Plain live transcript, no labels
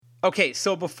Okay,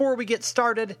 so before we get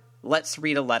started, let's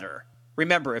read a letter.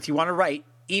 Remember, if you want to write,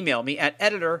 email me at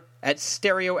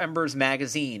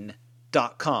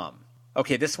editor@stereoembersmagazine.com.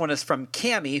 Okay, this one is from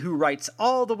Cammie, who writes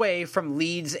all the way from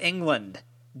Leeds, England.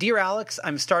 Dear Alex,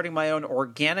 I'm starting my own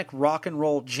organic rock and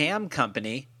roll jam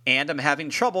company, and I'm having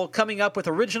trouble coming up with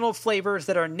original flavors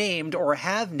that are named or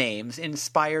have names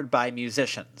inspired by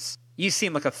musicians. You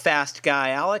seem like a fast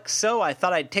guy, Alex, so I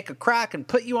thought I'd take a crack and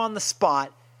put you on the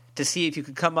spot to see if you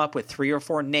could come up with 3 or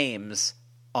 4 names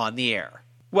on the air.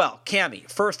 Well, Cammie,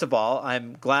 first of all,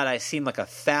 I'm glad I seem like a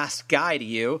fast guy to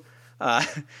you.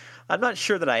 I'm not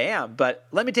sure that I am, but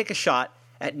let me take a shot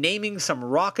at naming some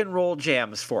rock and roll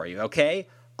jams for you, okay?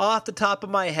 Off the top of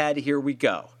my head, here we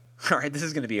go. All right, this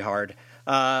is going to be hard.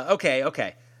 Okay.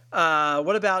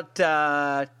 What about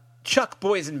Chuck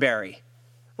Boysenberry?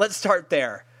 Let's start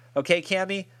there. Okay,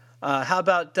 Cammie? How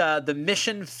about the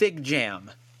Mission Fig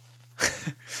Jam?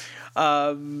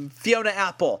 Fiona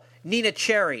Apple, Nina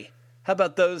Cherry. How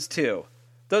about those two?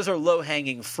 Those are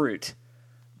low-hanging fruit.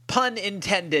 Pun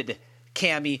intended,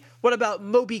 Cammie. What about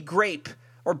Moby Grape?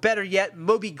 Or better yet,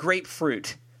 Moby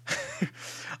Grapefruit.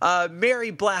 Mary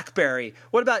Blackberry.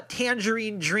 What about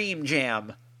Tangerine Dream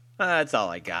Jam? That's all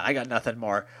I got. I got nothing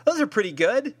more. Those are pretty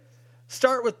good.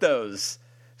 Start with those.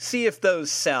 See if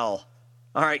those sell.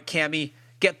 All right, Cammie,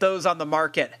 get those on the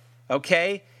market.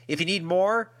 Okay? If you need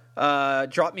more,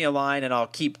 drop me a line and I'll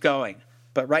keep going.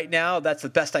 But right now, that's the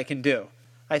best I can do.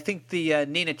 I think the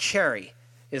Nina Cherry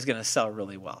is going to sell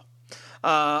really well.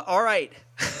 All right.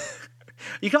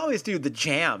 You can always do the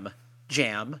jam,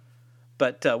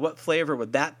 but what flavor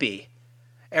would that be?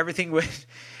 Everything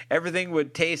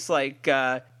would taste like,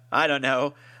 I don't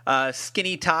know,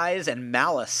 skinny ties and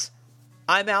malice.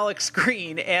 I'm Alex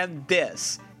Green, and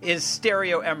this is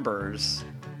Stereo Embers,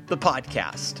 the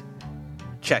podcast.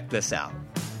 Check this out.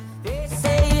 They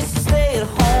say you should stay at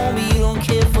home, but you don't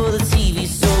care for the TV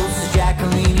shows, so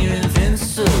Jacqueline, you're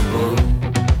invincible.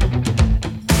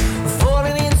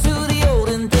 Falling into the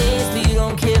olden days, but you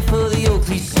don't care for the old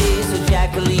cliches, so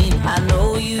Jacqueline, I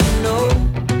know you know,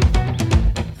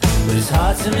 but it's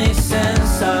hard to make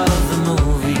sense of the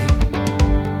movie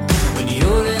when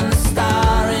you're in the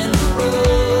starring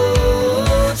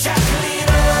role. Jacqueline,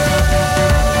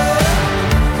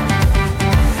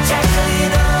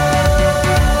 Jacqueline,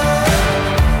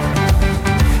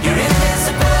 you're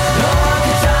invincible. No one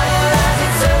can try your eyes,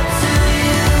 it's up to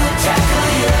you,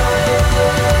 Jacqueline.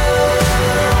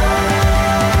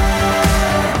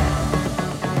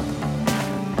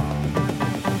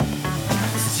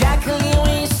 Jacqueline,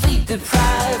 when you sleep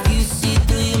deprived, you see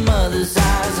through your mother's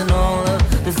eyes and all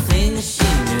of the things she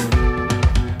knew.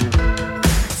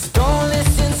 So don't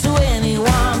listen to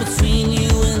anyone between you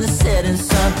and the setting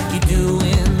sun. You're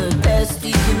doing the best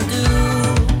you can do,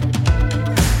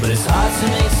 but it's hard to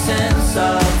make sense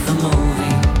of the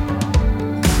movie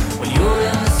when you're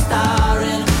in the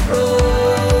starring role.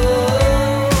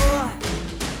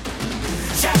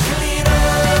 Jacqueline,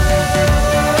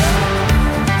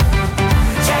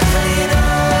 Jacqueline,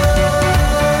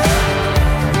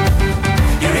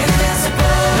 you're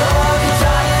invincible. No one can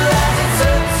try your eyes, it's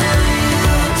up to you,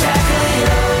 Jacqueline.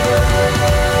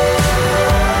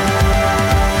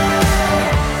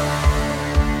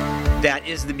 That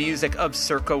is the music of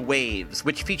Circa Waves,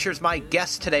 which features my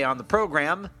guest today on the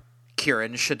program,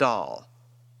 Kiran Shadal.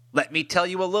 Let me tell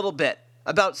you a little bit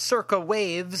about Circa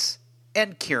Waves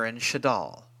and Kiran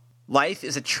Shadal. Life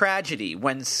is a tragedy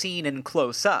when seen in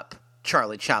close up,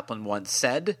 Charlie Chaplin once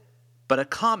said, but a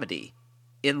comedy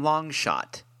in long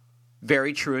shot.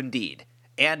 Very true indeed.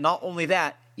 And not only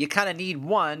that, you kind of need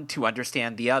one to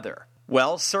understand the other.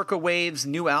 Well, Circa Waves'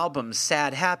 new album,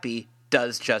 Sad Happy,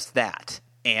 does just that.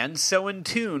 And so in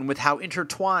tune with how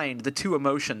intertwined the two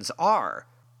emotions are,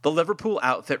 the Liverpool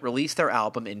outfit released their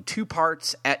album in 2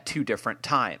 parts at 2 different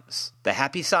times. The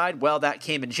happy side, well, that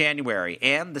came in January,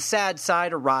 and the sad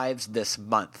side arrives this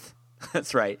month.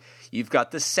 That's right, you've got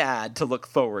the sad to look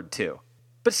forward to.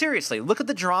 But seriously, look at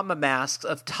the drama masks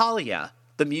of Talia,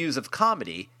 the muse of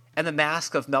comedy, and the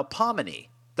mask of Melpomene,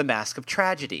 the mask of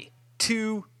tragedy.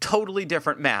 2 totally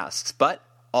different masks, but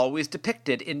always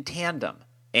depicted in tandem.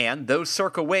 And though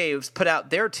Circa Waves put out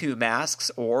their 2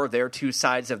 masks, or their 2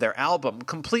 sides of their album,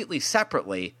 completely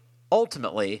separately,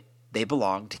 ultimately, they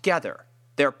belong together.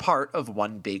 They're part of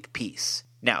one big piece.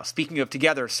 Now, speaking of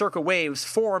together, Circa Waves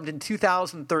formed in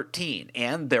 2013,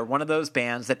 and they're one of those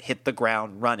bands that hit the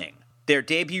ground running. Their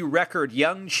debut record,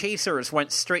 Young Chasers,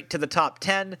 went straight to the top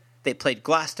 10, they played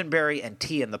Glastonbury and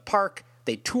Tea in the Park,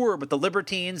 they toured with the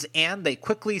Libertines, and they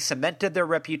quickly cemented their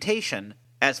reputation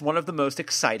as one of the most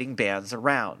exciting bands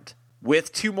around.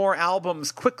 With 2 more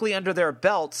albums quickly under their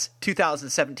belts,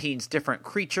 2017's Different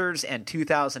Creatures and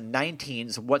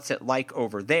 2019's What's It Like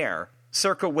Over There,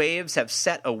 Circa Waves have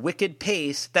set a wicked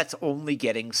pace that's only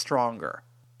getting stronger.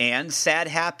 And Sad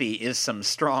Happy is some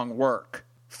strong work.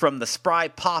 From the spry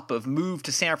pop of Move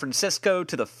to San Francisco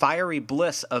to the fiery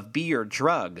bliss of Be Your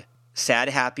Drug, Sad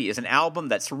Happy is an album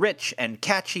that's rich and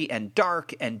catchy and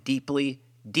dark and deeply,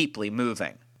 deeply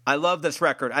moving. I love this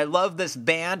record, I love this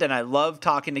band, and I love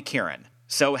talking to Kieran.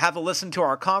 So have a listen to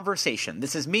our conversation.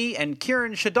 This is me and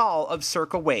Kieran Shadal of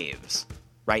Circa Waves,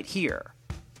 right here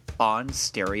on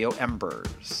Stereo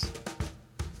Embers,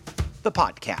 the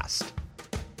podcast.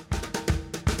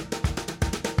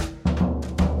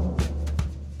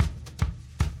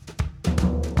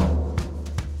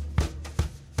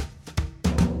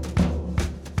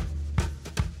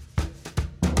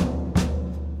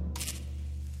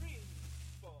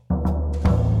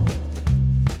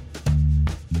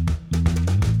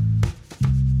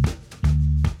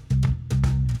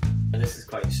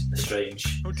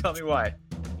 Strange. Oh, tell me why.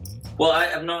 Well,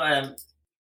 I've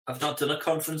not done a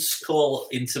conference call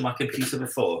into my computer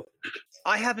before.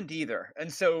 I haven't either,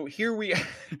 and so here we.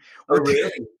 Oh,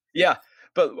 really? Yeah,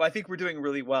 but I think we're doing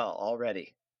really well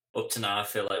already. Up to now, I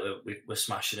feel like we're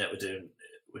smashing it.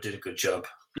 We're doing a good job.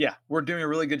 Yeah, we're doing a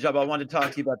really good job. I wanted to talk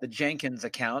to you about the Jenkins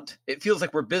account. It feels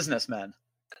like we're businessmen.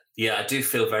 Yeah, I do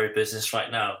feel very business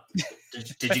right now.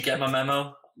 Did you get my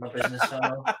memo? My business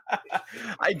memo?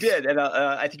 I did, and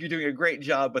I think you're doing a great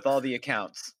job with all the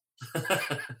accounts.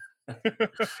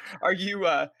 Are you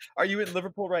in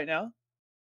Liverpool right now?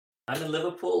 I'm in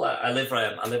Liverpool. I live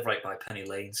right by Penny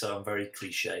Lane, so I'm very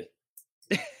cliche.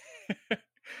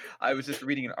 I was just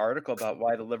reading an article about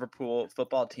why the Liverpool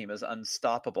football team is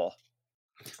unstoppable.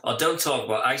 Oh, don't talk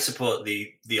about. I support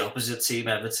the opposite team,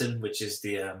 Everton, which is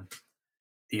the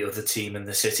other team in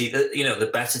the city. The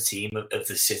better team of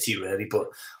the city, really, but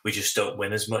we just don't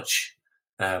win as much.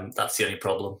 That's the only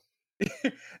problem.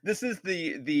 This is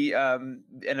an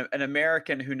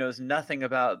American who knows nothing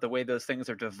about the way those things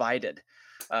are divided.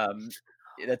 In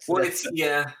the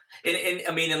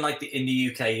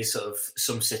UK, you sort of,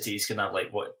 some cities can have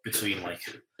between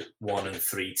 1 and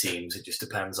 3 teams. It just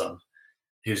depends on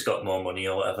who's got more money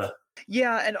or whatever.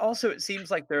 Yeah, and also it seems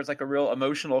like there's a real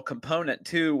emotional component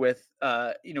too with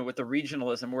the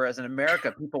regionalism. Whereas in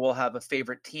America, people will have a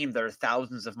favorite team that are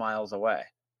thousands of miles away.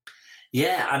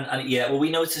 Yeah, and well, we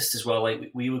noticed as well.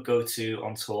 We would go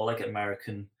on tour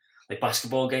American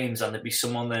basketball games, and there'd be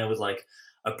someone there with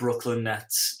a Brooklyn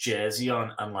Nets jersey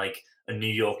on and a New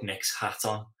York Knicks hat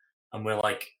on, and we're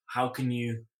like, how can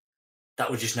you? That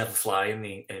would just never fly in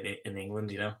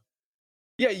England, you know.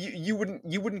 Yeah, you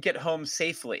wouldn't get home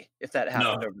safely if that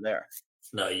happened over there.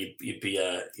 No, you'd be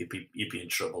in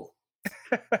trouble.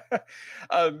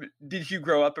 Did you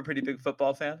grow up a pretty big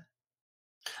football fan?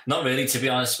 Not really, to be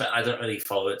honest. I don't really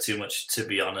follow it too much, to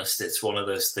be honest. It's one of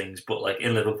those things. But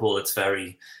in Liverpool, it's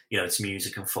very, it's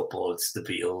music and football. It's the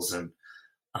Beatles and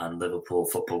Liverpool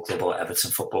Football Club or Everton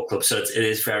Football Club. So it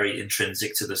is very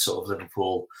intrinsic to the sort of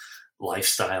Liverpool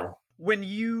lifestyle. When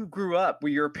you grew up, were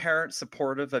your parents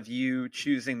supportive of you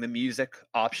choosing the music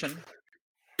option?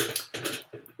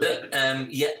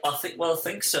 Yeah, I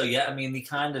think so. Yeah, I mean, they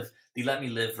let me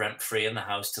live rent free in the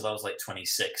house till I was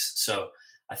 26. So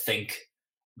I think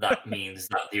that means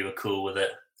that they were cool with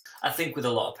it. I think with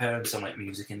a lot of parents on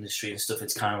music industry and stuff,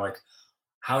 it's kind of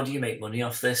how do you make money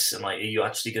off this? And are you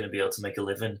actually going to be able to make a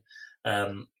living?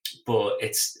 But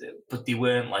they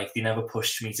weren't they never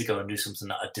pushed me to go and do something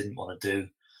that I didn't want to do.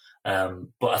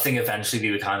 But I think eventually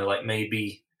they were kind of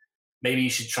maybe you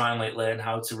should try and learn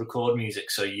how to record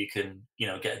music so you can,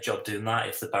 get a job doing that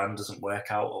if the band doesn't work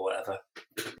out or whatever.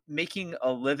 Making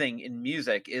a living in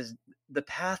music the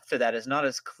path to that is not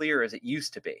as clear as it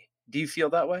used to be. Do you feel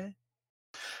that way?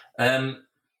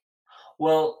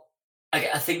 Well,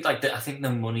 I think the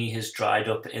money has dried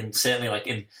up certainly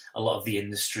in a lot of the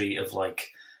industry of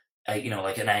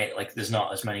there's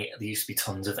not as many. There used to be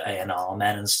tons of A&R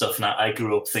men and stuff, and I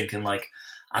grew up thinking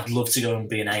I'd love to go and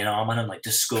be an A&R man and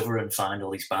discover and find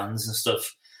all these bands and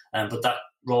stuff. But that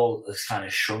role has kind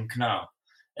of shrunk now.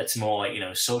 It's more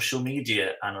social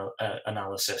media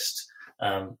analyst,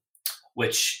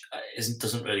 which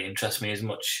doesn't really interest me as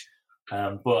much.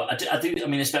 But I do. I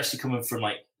mean, especially coming from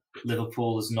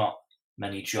Liverpool, there's not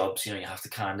many jobs. You have to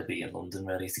kind of be in London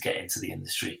really to get into the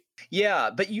industry. Yeah,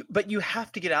 but you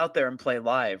have to get out there and play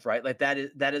live, right? That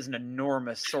is an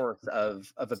enormous source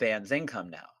of a band's income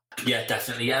now. Yeah,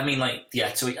 definitely. Yeah, I mean, to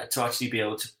actually be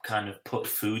able to kind of put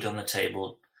food on the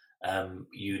table,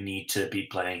 you need to be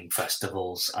playing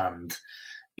festivals and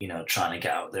trying to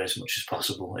get out there as much as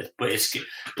possible. But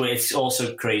it's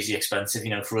also crazy expensive.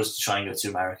 For us to try and go to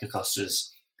America costs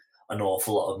us an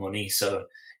awful lot of money. So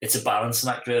it's a balancing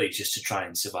act, really, just to try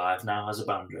and survive now as a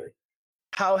band, really.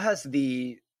 How has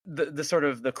the sort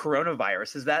of the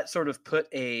coronavirus, has that sort of put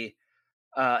an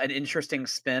interesting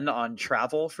spin on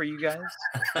travel for you guys?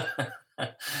 Yeah,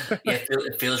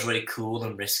 it feels really cool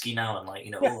and risky now, and like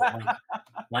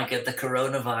might get the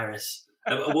coronavirus.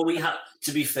 Well,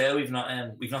 to be fair, we've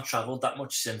not travelled that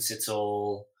much since it's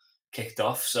all kicked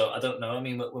off. So I don't know. I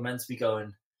mean, we're meant to be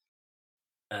going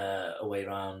away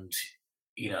around,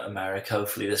 America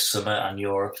hopefully this summer, and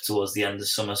Europe towards the end of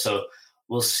summer. So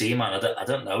we'll see, man. I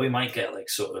don't know. We might get like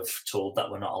sort of told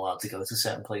that we're not allowed to go to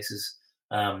certain places.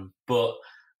 But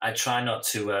I try not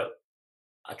to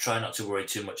worry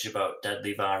too much about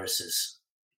deadly viruses.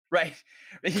 Right.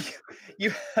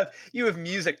 You have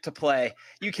music to play.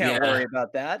 You can't worry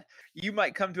about that. You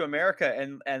might come to America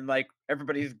and like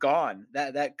everybody's gone.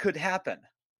 That could happen.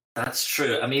 That's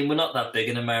true. I mean, we're not that big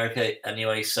in America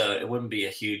anyway, so it wouldn't be a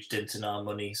huge dent in our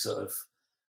money sort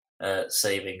of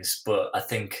savings. But I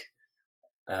think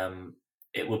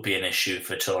it would be an issue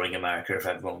for touring America if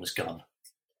everyone was gone.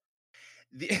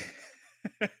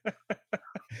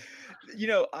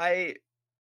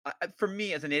 For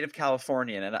me as a native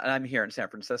Californian, and I'm here in San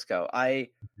Francisco,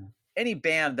 any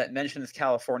band that mentions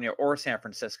California or San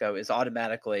Francisco is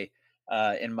automatically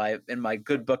in my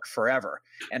good book forever.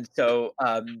 And so,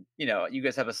 you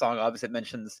guys have a song obviously that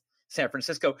mentions San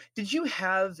Francisco. Did you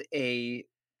have a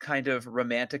kind of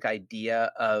romantic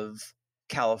idea of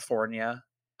California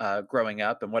growing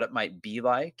up and what it might be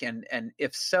like? And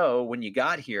if so, when you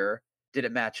got here, did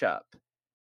it match up?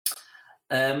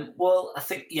 Well, I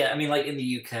think, I mean, like in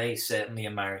the UK, certainly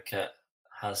America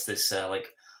has this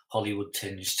like Hollywood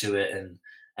tinge to it, and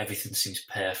everything seems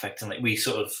perfect. And like we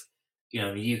sort of,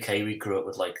 in the UK, we grew up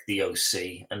with like the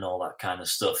OC and all that kind of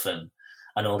stuff, and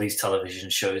all these television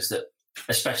shows that,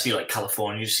 especially like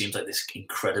California, just seems like this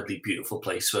incredibly beautiful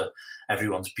place where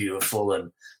everyone's beautiful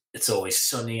and it's always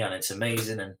sunny and it's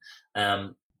amazing.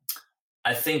 And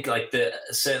I think like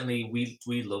certainly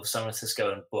we love San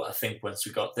Francisco, but I think once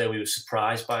we got there, we were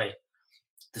surprised by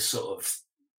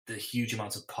the huge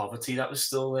amount of poverty that was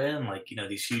still there, and like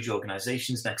these huge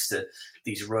organizations next to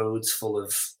these roads full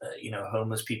of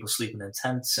homeless people sleeping in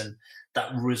tents, and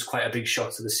that was quite a big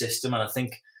shock to the system. And I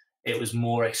think it was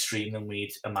more extreme than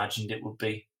we'd imagined it would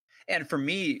be. And for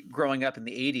me, growing up in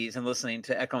the '80s and listening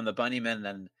to Echo and the Bunnymen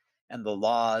and the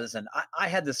Laws, and I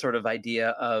had this sort of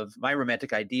my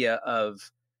romantic idea of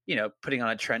putting on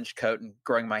a trench coat and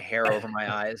growing my hair over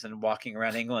my eyes and walking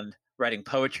around England writing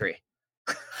poetry.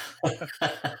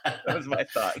 That was my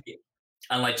thought.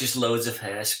 And like just loads of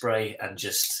hairspray and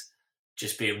just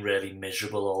being really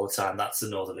miserable all the time. That's the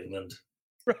north of England.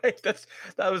 Right.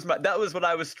 That was what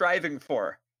I was striving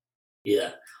for.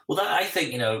 Yeah. Well, I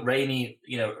think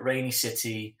rainy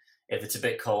city. If it's a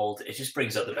bit cold, it just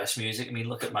brings out the best music. I mean,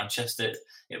 look at Manchester.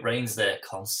 It rains there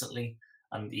constantly,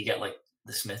 and you get like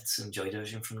the Smiths and Joy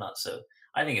Division from that. So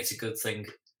I think it's a good thing.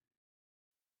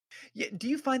 Yeah. Do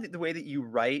you find that the way that you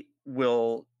write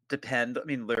will depend,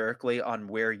 lyrically, on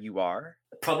where you are?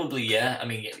 Probably, yeah. I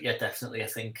mean, yeah, definitely. I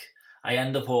think I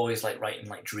end up always like writing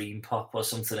like dream pop or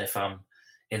something if I'm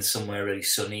in somewhere really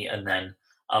sunny, and then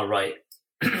I'll write.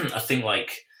 I think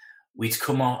like we'd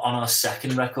come on our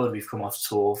second record. We've come off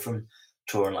tour from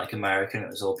touring like America, and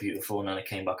it was all beautiful. And then I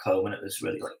came back home, and it was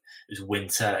really like it was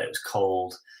winter. It was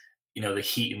cold. The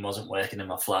heating wasn't working in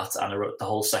my flat, and I wrote the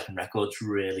whole second record's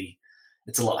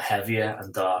it's a lot heavier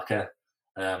and darker.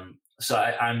 So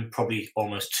I'm probably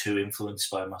almost too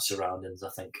influenced by my surroundings, I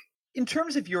think. In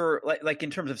terms of your like in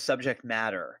terms of subject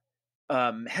matter,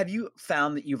 have you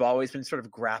found that you've always been sort of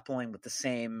grappling with the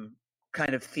same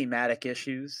kind of thematic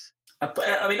issues?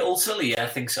 I mean, ultimately, yeah, I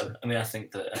think so. I mean, I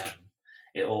think that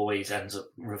it always ends up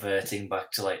reverting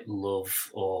back to like love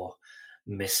or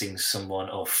missing someone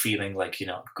or feeling like you're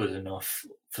not good enough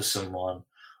for someone,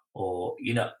 or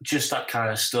just that kind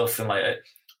of stuff. And like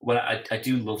when I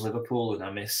do love Liverpool, and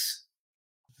I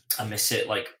miss it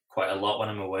like quite a lot when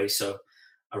I'm away. So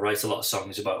I write a lot of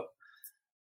songs about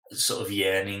sort of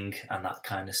yearning and that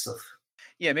kind of stuff.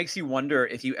 Yeah, it makes you wonder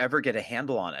if you ever get a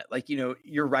handle on it. Like,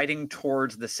 you're writing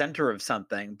towards the center of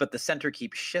something, but the center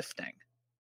keeps shifting.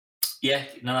 Yeah,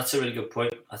 no, that's a really good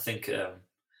point. I think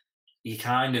you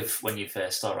kind of, when you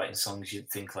first start writing songs, you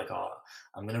think like, oh,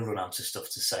 I'm going to run out of stuff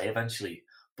to say eventually.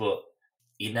 But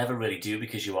you never really do,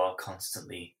 because you are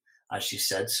constantly, as you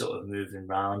said, sort of moving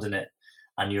around in it,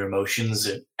 and your emotions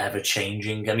are ever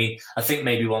changing. I mean, I think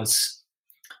maybe once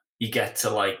you get to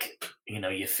like, your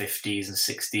 50s and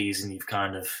 60s, and you've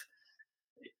kind of,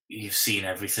 you've seen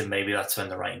everything, maybe that's when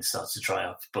the writing starts to dry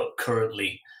up. But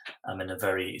currently, I'm in a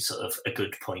very sort of a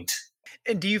good point.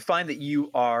 And do you find that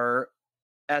you are,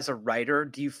 as a writer,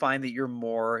 do you find that you're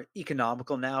more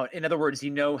economical now? In other words,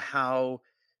 you know how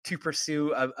to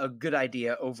pursue a good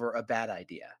idea over a bad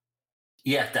idea.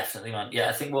 Yeah, definitely, man. Yeah,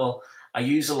 I think, well, I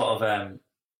use a lot of,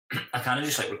 I kind of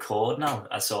just like record now.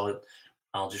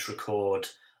 I'll just record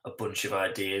a bunch of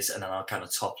ideas and then I'll kind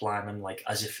of top line them like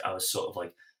as if I was sort of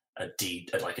like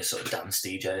like a sort of dance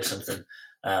DJ or something.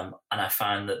 And I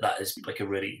find that is like a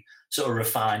really sort of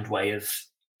refined way of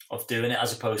doing it,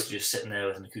 as opposed to just sitting there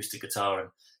with an acoustic guitar and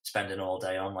spending all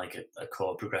day on like a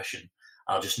chord progression.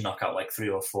 I'll just knock out like 3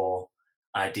 or 4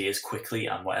 ideas quickly,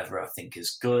 and whatever I think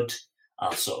is good,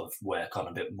 I'll sort of work on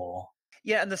a bit more.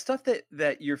 Yeah, and the stuff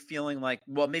that you're feeling like,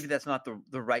 well, maybe that's not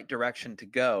the right direction to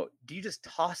go. Do you just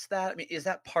toss that? I mean, is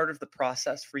that part of the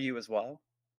process for you as well?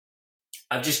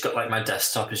 I've just got like my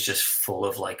desktop is just full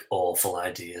of like awful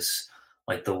ideas,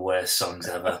 like the worst songs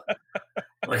ever.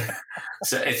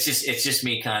 So it's just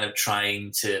me kind of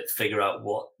trying to figure out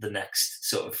what the next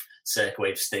sort of Circa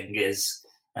Waves thing is.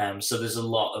 So there's a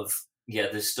lot of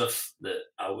there's stuff that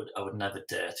I would never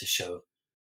dare to show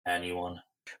anyone.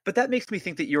 But that makes me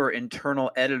think that your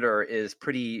internal editor is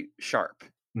pretty sharp.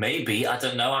 Maybe, I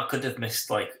don't know. I could have missed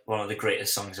like one of the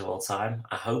greatest songs of all time.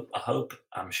 I hope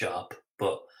I'm sharp,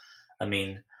 but I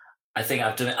mean, I think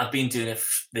I've been doing it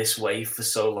this way for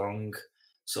so long.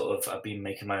 Sort of, I've been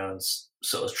making my own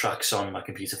sort of tracks on my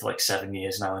computer for like 7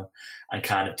 years now, and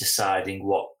kind of deciding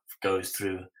what goes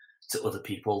through to other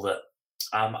people. That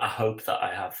I hope that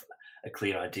I have a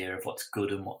clear idea of what's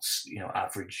good and what's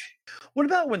average. What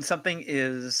about when something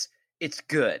it's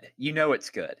good, it's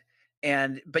good,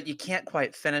 but you can't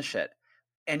quite finish it,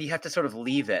 and you have to sort of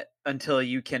leave it until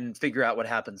you can figure out what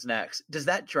happens next? Does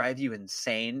that drive you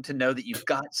insane to know that you've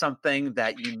got something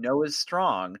that is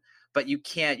strong, but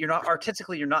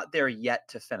you're not there yet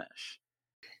to finish?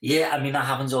 Yeah, I mean, that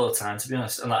happens all the time, to be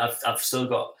honest. And I've still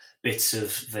got bits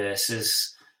of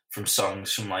verses from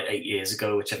songs from like 8 years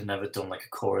ago, which I've never done like a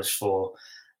chorus for.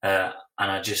 And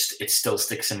it still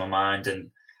sticks in my mind. And,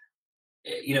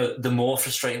 the more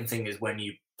frustrating thing is when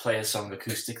you play a song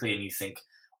acoustically and you think,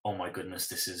 oh my goodness,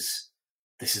 this is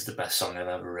the best song I've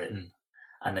ever written.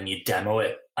 And then you demo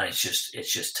it and it's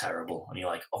just terrible. And you're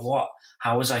like, oh, what?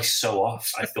 How was I so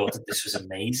off? I thought that this was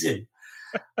amazing.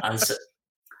 And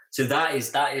so that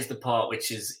is the part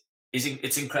which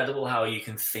it's incredible how you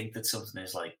can think that something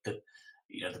is like the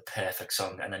perfect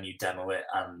song, and then you demo it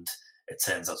and it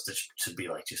turns out to be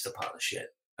like just a pile of shit.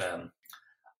 And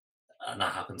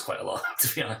that happens quite a lot,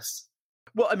 to be honest.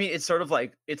 Well, I mean, it's sort of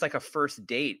like, it's like a first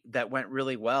date that went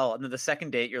really well, and then the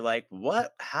second date you're like,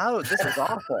 what? How? This is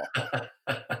awful.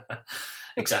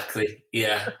 Exactly.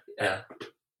 Yeah.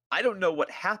 I don't know what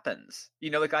happens.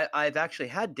 Like I've actually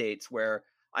had dates where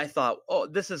I thought, oh,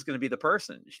 this is going to be the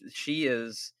person. She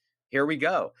is, here we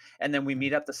go. And then we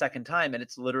meet up the second time and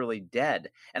it's literally dead.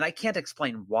 And I can't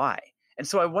explain why. And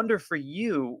so I wonder for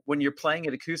you, when you're playing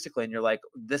it acoustically and you're like,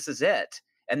 this is it.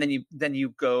 And then you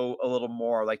go a little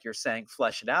more, like you're saying,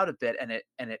 flesh it out a bit, and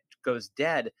it goes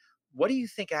dead. What do you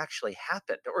think actually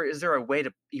happened? Or is there a way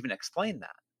to even explain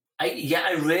that?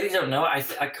 I really don't know. I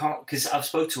can't, because I've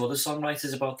spoke to other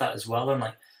songwriters about that as well, and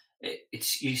like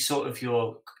it's you sort of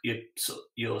your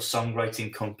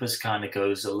songwriting compass kind of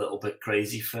goes a little bit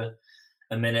crazy for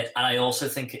a minute. And I also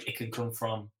think it can come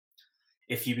from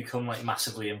if you become like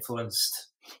massively influenced.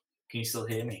 Can you still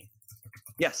hear me?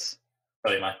 Yes.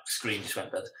 Sorry, my screen just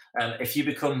went dead. If you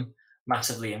become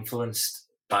massively influenced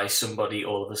by somebody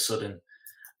all of a sudden,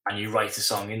 and you write a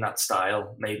song in that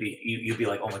style, maybe you'll be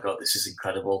like, oh my God, this is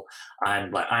incredible.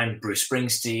 I'm Bruce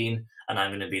Springsteen, and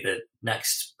I'm going to be the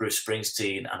next Bruce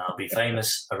Springsteen, and I'll be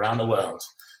famous around the world.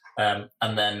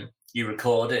 And then you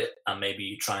record it, and maybe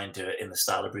you try and do it in the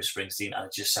style of Bruce Springsteen, and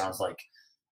it just sounds like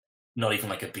not even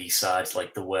like a B-side,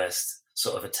 like the worst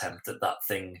sort of attempt at that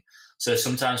thing. So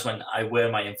sometimes when I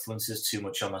wear my influences too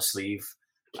much on my sleeve,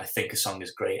 I think a song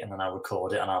is great, and then I'll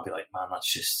record it, and I'll be like, man,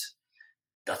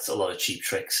 that's a lot of cheap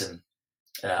tricks, and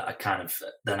I kind of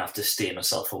then have to steer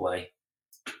myself away.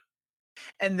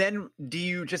 And then do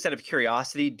you, just out of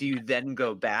curiosity, do you then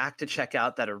go back to check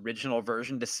out that original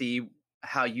version to see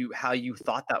how you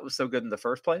thought that was so good in the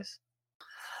first place?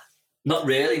 Not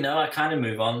really, no. I kind of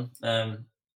move on.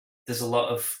 There's a lot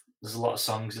of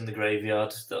songs in the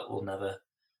graveyard that will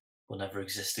never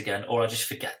exist again, or I just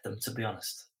forget them, to be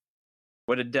honest.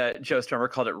 What did Joe Strummer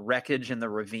called it? Wreckage in the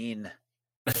ravine.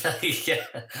 Yeah,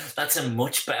 that's a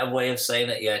much better way of saying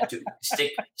it. Yeah,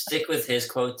 stick with his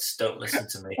quotes. Don't listen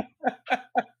to me.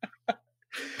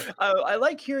 I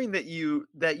like hearing that you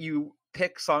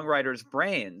pick songwriters'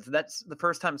 brains. That's the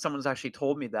first time someone's actually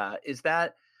told me that. Is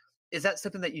that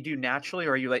something that you do naturally,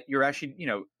 or are you like you're actually,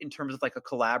 in terms of like a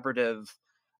collaborative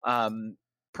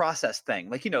process thing?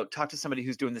 Like, talk to somebody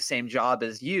who's doing the same job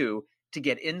as you to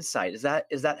get insight. Is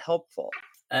that helpful?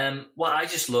 Well, I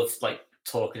just love like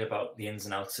talking about the ins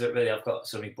and outs of it. Really, I've got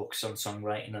so many books on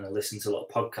songwriting, and I listen to a lot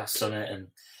of podcasts on it.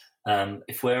 And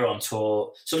if we're on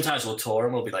tour, sometimes we'll tour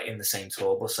and we'll be like in the same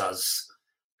tour bus as,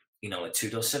 like Two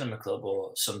Door Cinema Club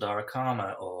or Sundara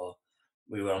Karma, or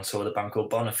we were on tour with a band called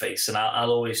Boniface. And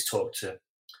I'll always talk to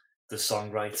the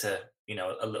songwriter,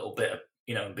 a little bit,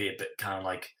 and be a bit kind of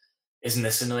like, isn't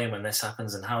this annoying when this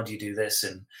happens? And how do you do this?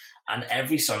 And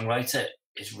every songwriter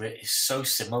is so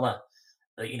similar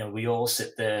that, we all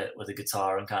sit there with a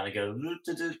guitar and kind of go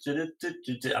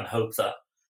and hope that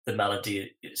the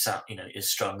melody is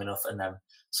strong enough, and then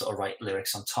sort of write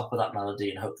lyrics on top of that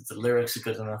melody and hope that the lyrics are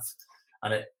good enough.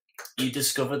 And you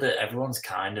discover that everyone's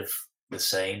kind of the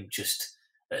same, just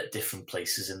at different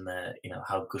places in their,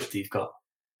 how good they've got.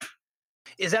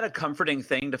 Is that a comforting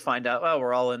thing to find out, well,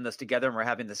 we're all in this together and we're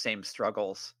having the same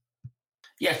struggles?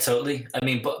 Yeah, totally. I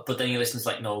mean, but then you listen to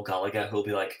like Noel Gallagher, who'll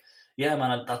be like, yeah,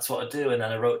 man, that's what I do. And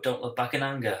then I wrote Don't Look Back in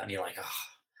Anger. And you're like, oh,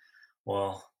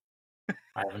 well,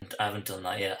 I haven't done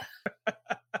that yet.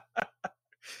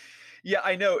 Yeah,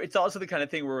 I know. It's also the kind of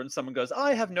thing where when someone goes,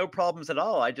 I have no problems at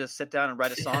all, I just sit down and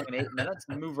write a song in 8 minutes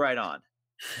and move right on.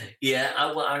 Yeah,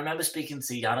 I remember speaking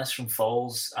to Yanis from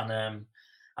Foals, and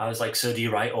I was like, so do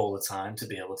you write all the time to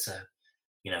be able to,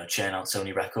 churn out so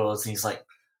many records? And he's like,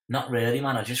 not really,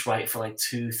 man. I just write for like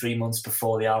 2-3 months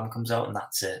before the album comes out, and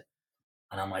that's it.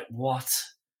 And I'm like, what?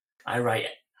 I write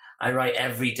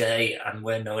every day, and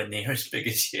we're nowhere near as big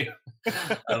as you.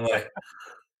 I'm like,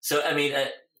 so I mean,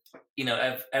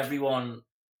 everyone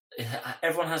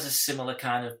has a similar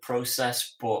kind of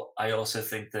process, but I also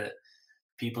think that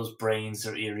people's brains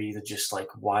are either just like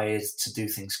wired to do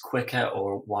things quicker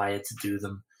or wired to do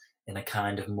them in a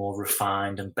kind of more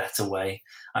refined and better way.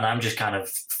 And I'm just kind of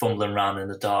fumbling around in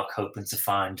the dark, hoping to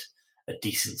find a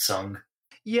decent song.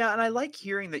 Yeah, and I like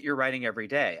hearing that you're writing every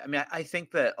day. I mean, I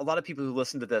think that a lot of people who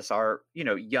listen to this are,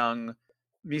 young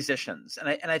musicians, and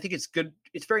I think it's good.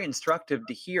 It's very instructive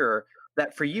to hear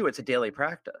that for you, it's a daily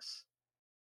practice.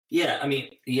 Yeah, I mean,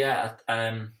 yeah.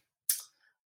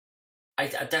 I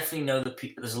definitely know that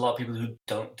there's a lot of people who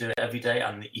don't do it every day,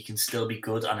 and you can still be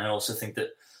good. And I also think that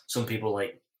some people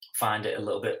like find it a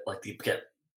little bit like they get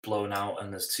blown out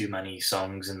and there's too many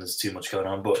songs and there's too much going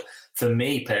on. But for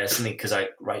me personally, because I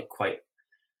write quite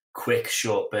quick,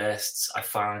 short bursts, I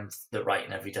find that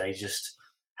writing every day just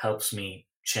helps me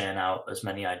churn out as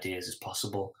many ideas as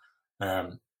possible.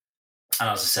 And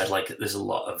as I said, like there's a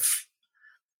lot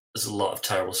of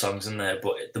terrible songs in there,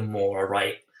 but the more I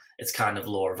write, it's kind of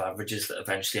law of averages that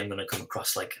eventually I'm going to come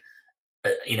across like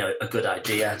a good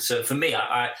idea. So for me,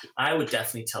 I would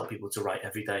definitely tell people to write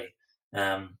every day.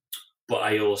 But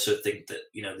I also think that,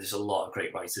 there's a lot of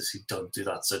great writers who don't do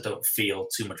that. So don't feel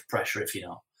too much pressure if you're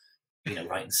not,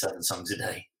 writing 7 songs a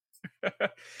day.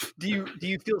 Do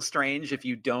you feel strange if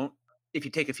you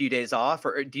take a few days off,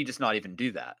 or do you just not even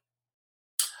do that?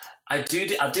 I do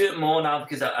it more now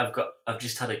because I've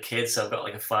just had a kid. So I've got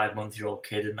like a 5-month-old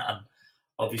kid, and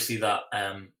obviously that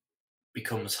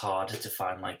becomes harder to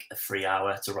find like a free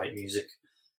hour to write music.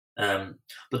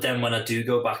 But then when I do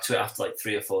go back to it after like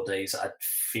 3 or 4 days, I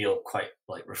feel quite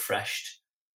like refreshed.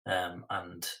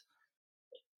 And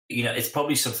it's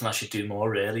probably something I should do more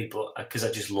really, but because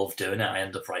I just love doing it, I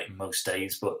end up writing most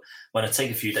days. But when I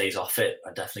take a few days off it,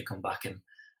 I definitely come back and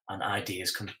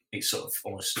ideas come sort of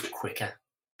almost quicker.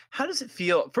 How does it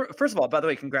feel? First of all, by the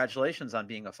way, congratulations on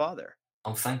being a father.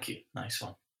 Oh, thank you. Nice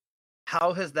one.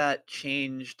 How has that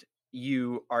changed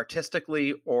you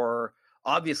artistically, or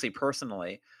obviously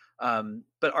personally?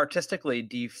 But artistically,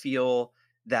 do you feel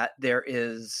that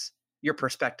your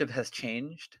perspective has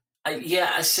changed? I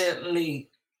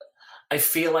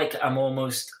feel like I'm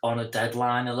almost on a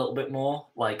deadline a little bit more.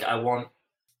 Like I want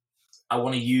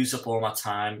to use up all my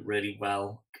time really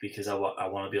well because I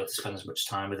want to be able to spend as much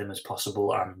time with him as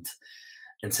possible. And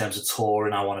in terms of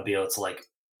touring, I want to be able to like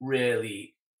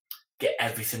really get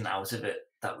everything out of it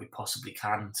that we possibly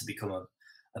can to become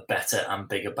a better and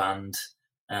bigger band.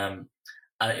 And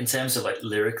in terms of like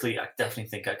lyrically, I definitely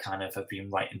think I kind of have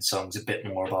been writing songs a bit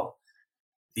more about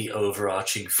the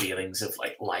overarching feelings of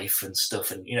like life and stuff,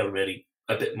 and really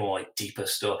a bit more like deeper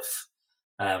stuff.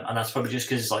 And that's probably just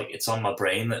because like it's on my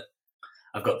brain that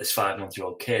I've got this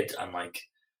 5-month-old kid, and like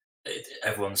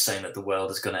everyone's saying that the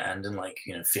world is going to end in like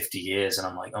 50 years, and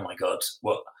I'm like, oh my god,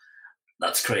 what?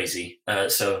 That's crazy.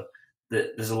 So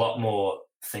there's a lot more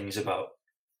things about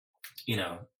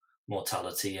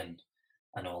mortality and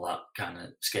and all that kind of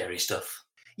scary stuff.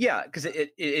 Yeah, because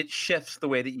it shifts the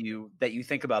way that you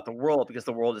think about the world, because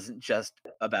the world isn't just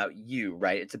about you,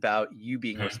 right? It's about you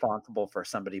being responsible for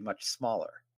somebody much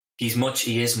smaller. He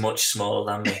is much smaller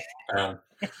than me.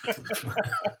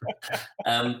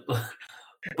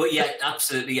 But yeah,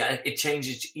 absolutely. Yeah, it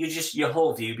changes. Your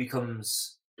whole view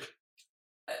becomes.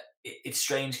 It's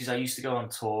strange because I used to go on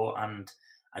tour and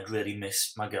I'd really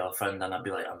miss my girlfriend, and I'd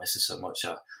be like, I miss her so much.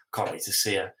 I can't wait to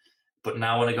see her. But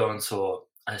now when I go on tour,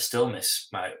 I still miss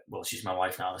she's my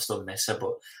wife now. I still miss her,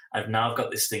 but I've now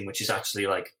got this thing which is actually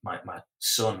like my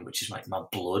son, which is like my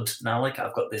blood now. Like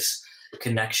I've got this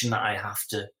connection that I have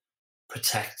to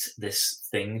protect this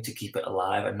thing to keep it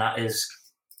alive, and that is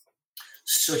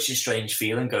such a strange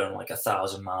feeling, going like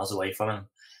 1,000 miles away from him,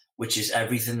 which is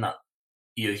everything that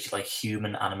your like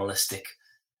human animalistic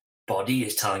body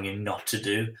is telling you not to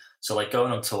do. So like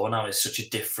going on tour now is such a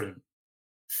different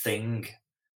thing,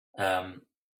 and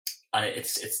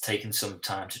it's taken some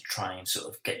time to try and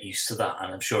sort of get used to that,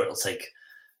 and I'm sure it'll take,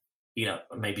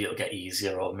 maybe it'll get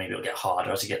easier or maybe it'll get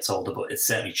harder as he gets older, but it's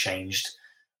certainly changed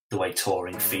the way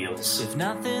touring feels. If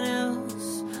nothing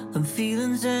else, I'm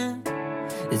feeling zen.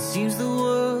 It seems the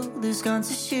world has gone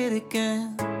to shit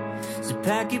again. So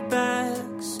pack your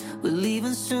bags, we're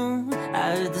leaving soon.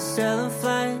 I heard they're selling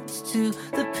flights to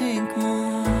the Pink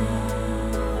Moon.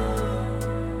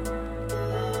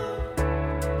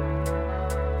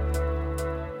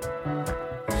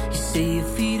 You say your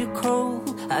feet are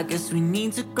cold, I guess we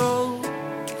need to go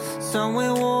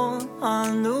somewhere warm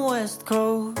on the West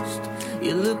Coast.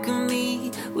 You look at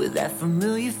me with that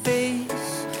familiar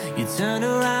face. You turn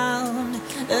around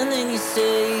and then you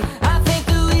say, I think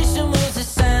that we should move to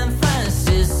San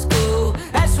Francisco.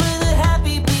 That's where the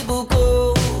happy people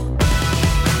go.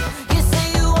 You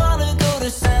say you wanna go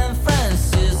to San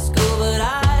Francisco, but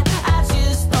I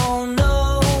just don't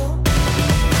know.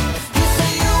 You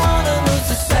say you wanna move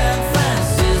to San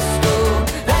Francisco.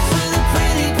 That's where the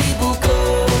pretty people go.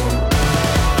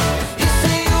 You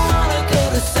say you wanna go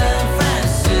to San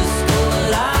Francisco,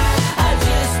 but I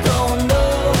just don't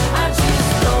know. I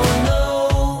just don't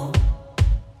know.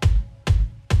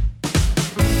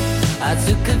 I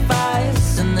took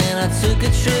advice and then I took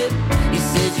a trip. You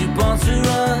said you want to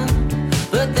run,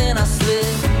 but then I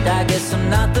slipped. I guess I'm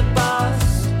not the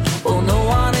boss. Well, no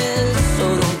one is,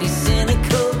 so don't be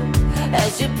cynical.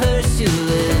 As you purse your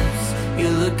lips, you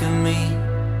look at me,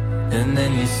 and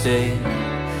then you say,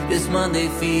 this Monday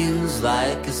feels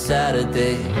like a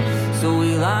Saturday. So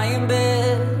we lie in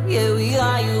bed, yeah, we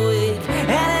lie awake. And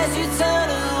as you turn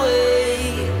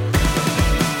away,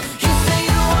 you say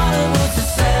you wanna move to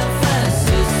San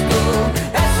Francisco.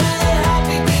 That's where the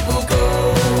happy people go.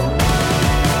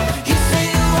 You say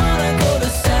you wanna go to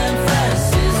San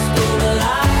Francisco, but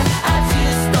I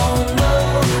just don't know.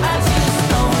 I just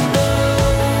don't know.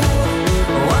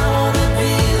 Oh, I wanna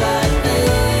be like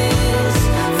this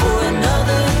for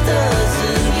another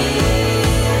dozen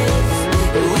years.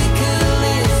 We could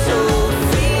live so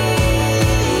free.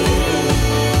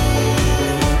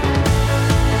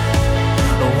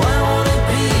 Oh, I wanna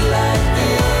be like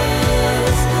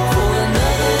this for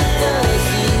another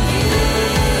dozen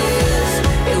years.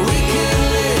 We could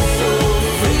live so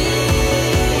free.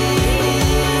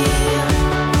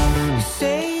 You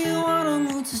say you wanna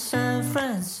move to San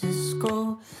Francisco.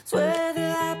 It's where the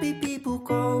happy people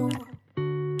go.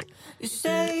 You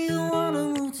say you wanna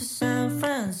move to San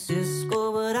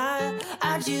Francisco, but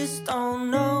I just don't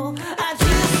know. I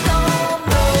just don't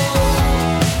know.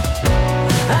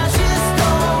 I just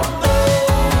don't know.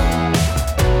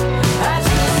 I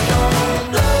just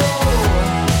don't know.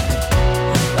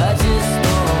 I just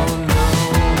don't know.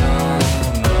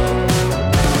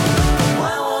 I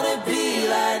wanna be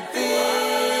like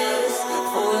this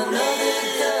for another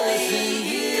dozen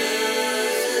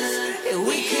years.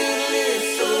 We could live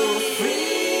so free.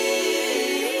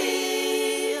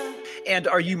 And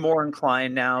are you more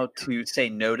inclined now to say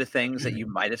no to things that you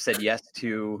might have said yes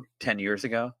to 10 years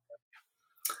ago?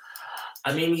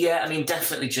 I mean, yeah,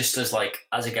 definitely. Just as I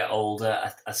get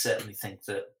older, I certainly think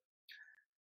that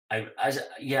I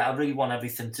really want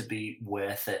everything to be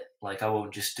worth it. Like I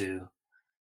won't just do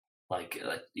do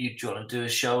you want to do a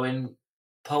show in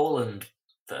Poland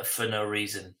for no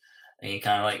reason, and you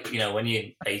kind of when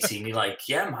you're 18, you're like,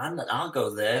 yeah, man, I'll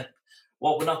go there.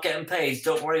 What, we're not getting paid?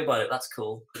 Don't worry about it. That's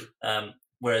cool.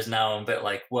 Whereas now I'm a bit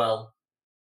like, well,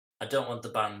 I don't want the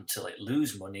band to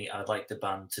lose money. I'd like the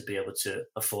band to be able to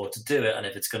afford to do it. And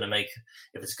if it's going to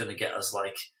get us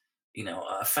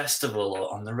a festival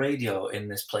or on the radio in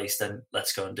this place, then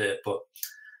let's go and do it. But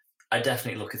I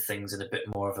definitely look at things in a bit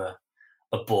more of a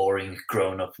boring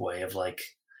grown up way of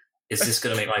is this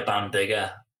going to make my band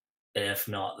bigger? And if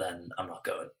not, then I'm not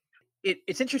going.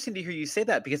 It's interesting to hear you say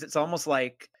that, because it's almost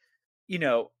like,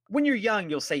 when you're young,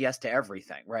 you'll say yes to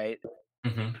everything, right?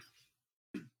 Mm-hmm.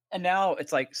 And now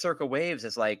it's like Circa Waves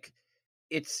is like,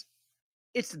 it's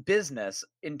business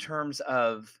in terms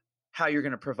of how you're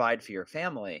going to provide for your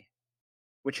family,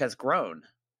 which has grown.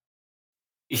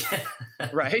 Yeah.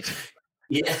 Right?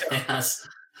 Yeah, it has.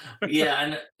 Yeah,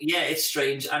 and yeah, it's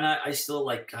strange. And I still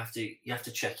like you have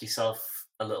to check yourself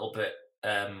a little bit.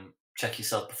 Check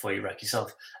yourself before you wreck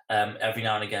yourself. Every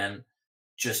now and again,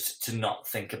 just to not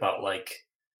think about like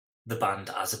the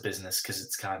band as a business, because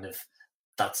it's kind of,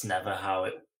 that's never how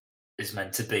it is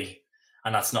meant to be.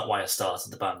 And that's not why I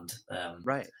started the band.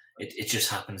 Right. It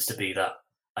just happens to be that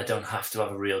I don't have to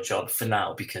have a real job for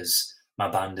now because my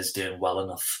band is doing well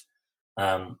enough.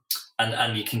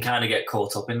 And you can kind of get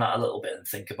caught up in that a little bit and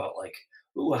think about like,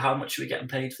 oh, how much are we getting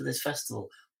paid for this festival?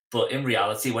 But in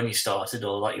reality, when you started,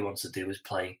 all that you wanted to do was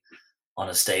play on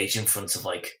a stage in front of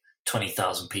like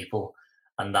 20,000 people.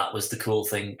 And that was the cool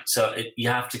thing. So you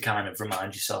have to kind of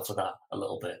remind yourself of that a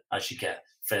little bit as you get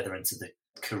further into the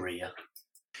career.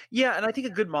 Yeah, and I think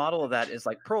a good model of that is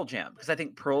like Pearl Jam, because I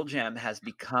think Pearl Jam has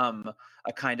become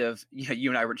a kind of, you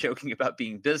and I were joking about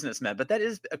being businessmen, but that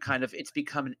is a kind of, it's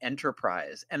become an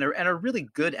enterprise, and a really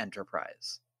good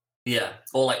enterprise. Yeah,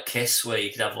 or like Kiss, where you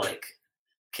could have like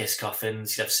Kiss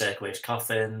coffins, you could have Circa Waves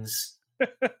coffins.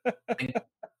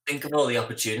 think of all the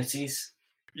opportunities.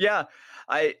 Yeah,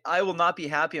 I will not be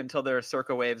happy until there are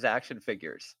Circa Waves action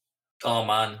figures. Oh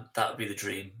man, that would be the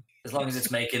dream. As long as it's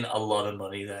making a lot of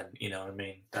money, then, you know what I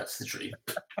mean? That's the dream.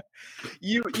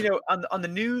 You know, on the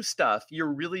new stuff,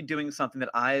 you're really doing something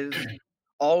that I've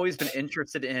always been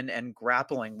interested in and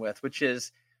grappling with, which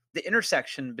is the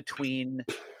intersection between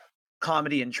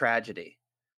comedy and tragedy,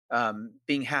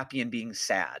 being happy and being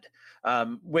sad,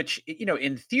 which,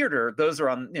 in theater, those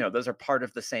are part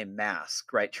of the same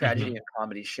mask, right? Tragedy and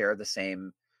comedy share the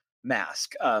same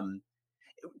mask.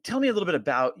 Tell me a little bit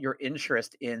about your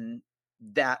interest in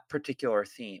that particular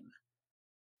theme.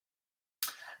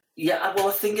 Yeah, well,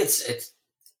 I think it's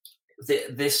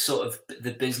this sort of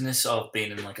the business of being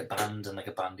in like a band, and like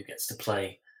a band who gets to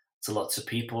play to lots of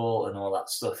people and all that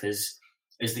stuff is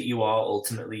that you are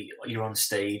ultimately, you're on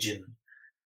stage and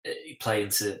you play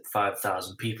into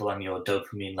 5,000 people, and your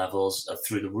dopamine levels are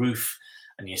through the roof,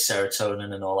 and your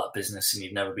serotonin and all that business, and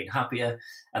you've never been happier.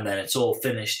 And then it's all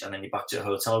finished, and then you're back to a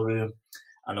hotel room,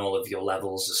 and all of your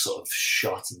levels are sort of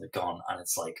shot and they're gone. And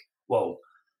it's like, whoa.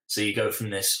 So you go from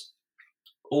this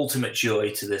ultimate joy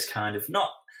to this kind of,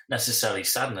 not necessarily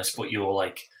sadness, but you're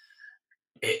like,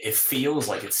 it feels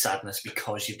like it's sadness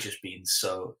because you've just been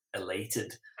so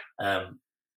elated. And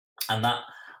that,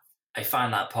 I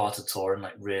find that part of touring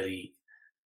like really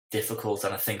difficult.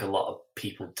 And I think a lot of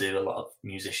people do, a lot of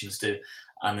musicians do.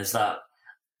 And there's that,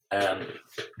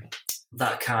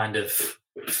 that kind of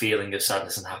feeling of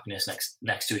sadness and happiness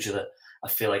next to each other, I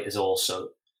feel like is also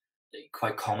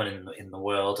quite common in the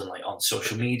world, and like on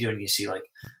social media. And you see, like,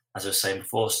 as I was saying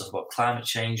before, stuff about climate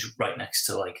change right next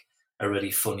to like a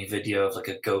really funny video of like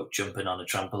a goat jumping on a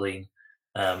trampoline.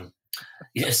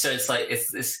 Yeah, so it's like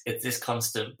it's this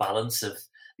constant balance of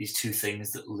these two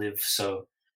things that live so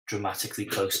dramatically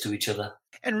close to each other.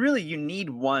 And really, you need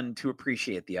one to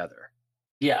appreciate the other.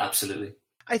 Yeah, absolutely.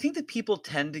 I think that people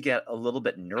tend to get a little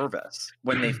bit nervous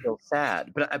when they feel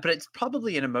sad, but it's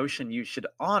probably an emotion you should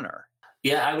honor.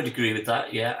 Yeah, I would agree with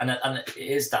that. Yeah, and it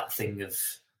is that thing of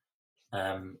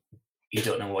you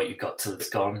don't know what you've got till it's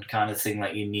gone kind of thing.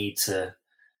 Like you need to,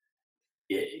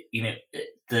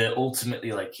 the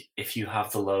ultimately, like if you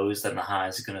have the lows, then the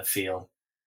highs are going to feel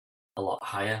a lot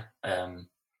higher. And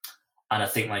I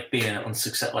think like being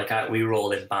unsuccessful, like we were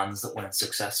all in bands that weren't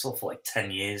successful for like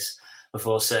 10 years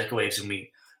before Circa Waves, and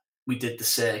we did the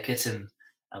circuit and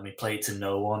we played to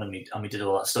no one, and we did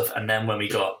all that stuff. And then when we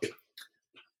got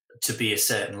to be a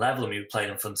certain level and we were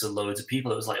playing in front of loads of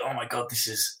people, it was like, oh my God, this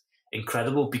is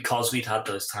incredible, because we'd had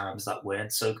those times that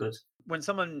weren't so good.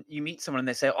 When you meet someone and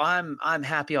they say, oh, I'm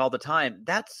happy all the time,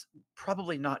 that's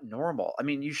probably not normal. I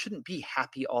mean, you shouldn't be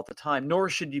happy all the time, nor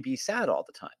should you be sad all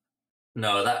the time.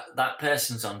 No, that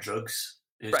person's on drugs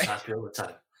who's right. Happy all the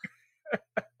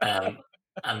time.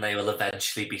 And they will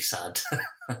eventually be sad.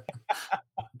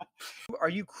 Are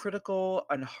you critical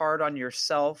and hard on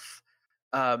yourself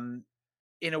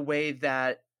in a way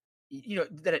that,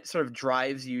 that it sort of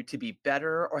drives you to be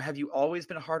better? Or have you always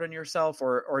been hard on yourself,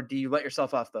 or do you let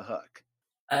yourself off the hook?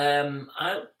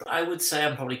 I would say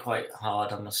I'm probably quite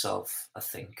hard on myself. I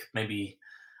think maybe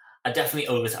I'm definitely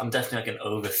like an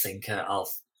overthinker.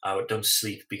 I don't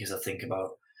sleep because I think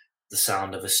about the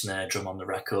sound of a snare drum on the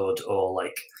record, or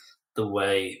like the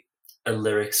way a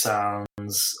lyric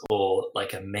sounds or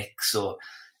like a mix, or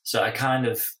so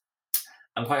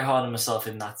I'm quite hard on myself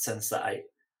in that sense that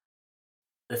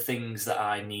the things that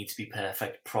I need to be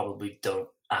perfect probably don't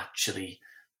actually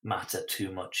matter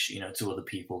too much, to other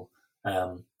people.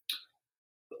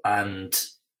 And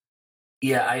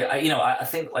yeah, I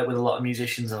think like with a lot of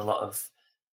musicians and a lot of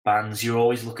bands, you're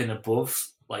always looking above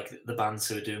like the bands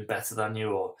who are doing better than you,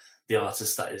 or the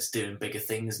artist that is doing bigger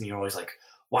things, and you're always like,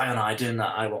 why aren't I doing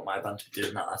that? I want my band to be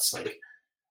doing that. That's like,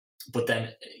 but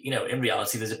then, in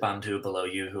reality, there's a band who are below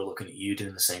you who are looking at you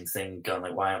doing the same thing, going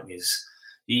like, why aren't you?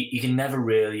 You can never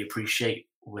really appreciate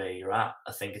where you're at.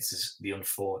 I think it's just the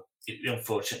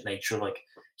unfortunate nature of like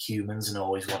humans and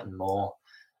always wanting more,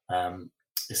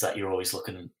 is that you're always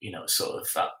looking, sort of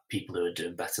at people who are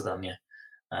doing better than you.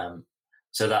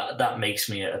 So that makes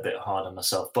me a bit hard on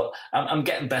myself, but I'm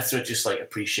getting better at just like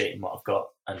appreciating what I've got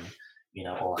and,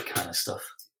 all that kind of stuff.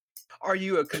 Are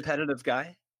you a competitive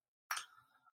guy?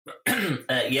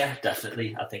 Yeah,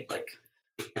 definitely. I think like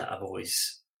I've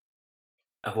always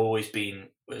been,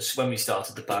 when we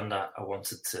started the band, I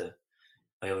always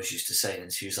used to say,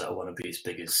 and she was like, I want to be as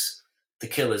big as the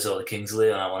Killers or the Kings of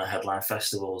Leon. I want to headline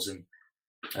festivals.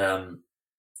 And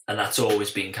that's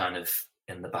always been kind of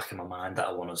in the back of my mind, that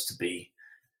I want us to be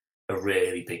a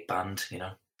really big band,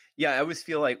 Yeah, I always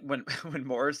feel like when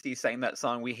Morrissey sang that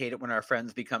song, "We Hate It When Our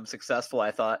Friends Become Successful,"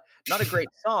 I thought, not a great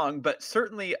song, but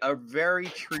certainly a very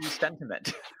true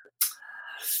sentiment.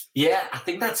 Yeah, I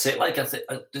think that's it. Like,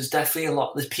 there's definitely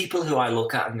there's people who I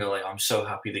look at and go like, I'm so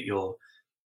happy that you're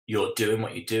doing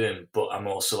what you're doing, but I'm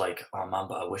also like, oh man,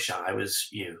 but I wish I was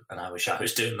you, and I wish I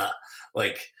was doing that.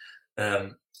 Like,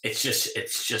 it's just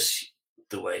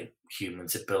the way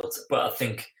humans are built. But I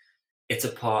think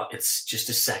it's just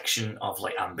a section of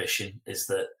like ambition, is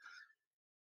that,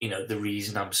 the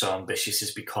reason I'm so ambitious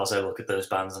is because I look at those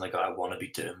bands and I go, I want to be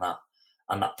doing that.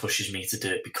 And that pushes me to do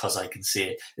it because I can see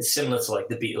it. It's similar to like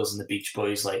the Beatles and the Beach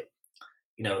Boys. Like,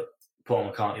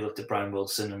 Paul McCartney looked at Brian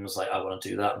Wilson and was like, I want to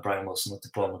do that. And Brian Wilson looked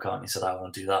at Paul McCartney and said, I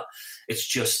want to do that. It's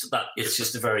just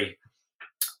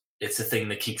it's a thing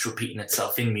that keeps repeating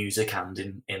itself in music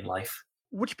and in life.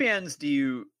 Which bands do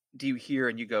you hear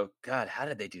and you go, God, how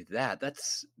did they do that?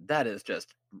 That is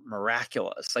just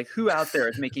miraculous. Like, who out there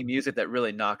is making music that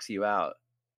really knocks you out?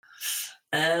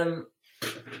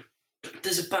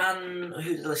 There's a band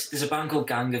called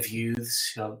Gang of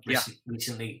Youths who I've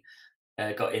recently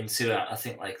got into. I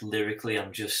think like lyrically,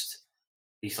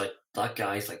 he's like, that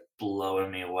guy's like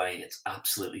blowing me away. It's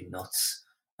absolutely nuts.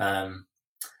 And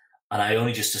I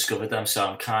only just discovered them, so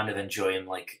I'm kind of enjoying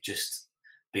like just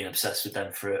being obsessed with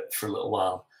them for a little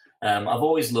while. I've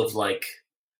always loved like,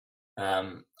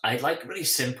 I like really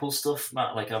simple stuff,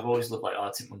 Matt. Like, I've always loved like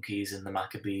Arctic Monkeys and the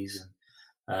Maccabees,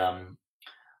 and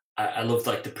I loved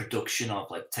like the production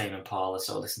of like Tame Impala,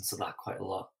 so I listened to that quite a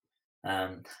lot.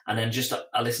 And then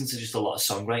I listened to just a lot of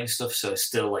songwriting stuff, so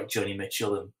still like Joni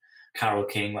Mitchell and Carole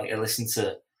King. Like, I listen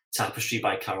to Tapestry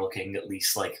by Carole King at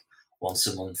least like once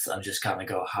a month, and just kind of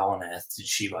go, how on earth did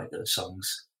she write those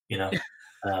songs?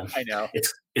 I know,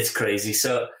 it's crazy.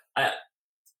 So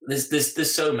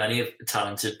there's so many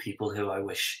talented people who I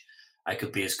wish I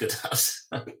could be as good as.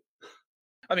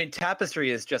 I mean,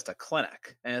 Tapestry is just a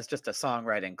clinic, and it's just a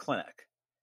songwriting clinic.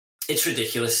 It's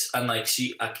ridiculous, and like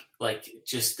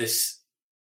just this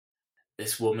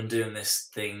woman doing this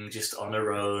thing just on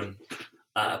her own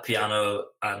at a piano,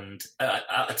 and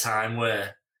at a time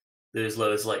where there's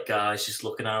loads of like guys just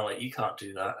looking at her like, you can't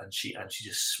do that, and she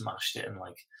just smashed it and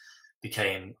like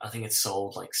became, I think it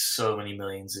sold like so many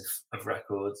millions of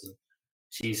records, and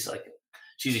she's a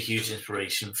huge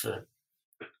inspiration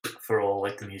for all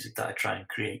like the music that I try and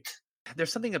create.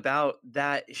 There's something about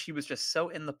that. She was just so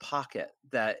in the pocket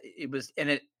that it was, and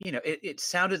it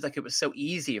sounded like it was so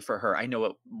easy for her. I know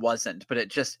it wasn't, but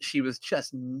she was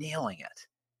just nailing it.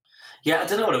 Yeah, I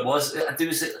don't know what it was.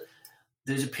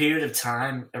 There was a period of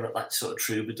time, like sort of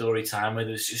troubadour-y time, where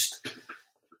there's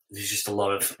just a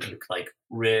lot of like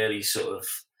really sort of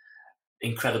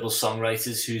incredible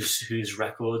songwriters whose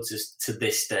records is to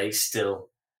this day still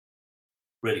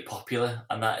really popular,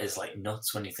 and that is like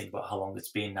nuts when you think about how long it's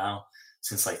been now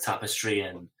since like Tapestry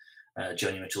and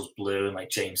Joni Mitchell's Blue and like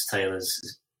James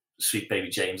Taylor's Sweet Baby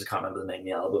James. I can't remember the name of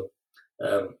the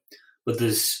album, but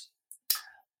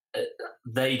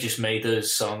they just made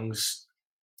those songs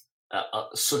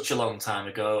such a long time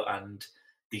ago, and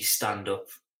they stand up.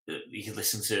 You can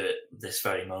listen to it this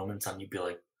very moment, and you'd be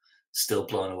like still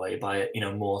blown away by it.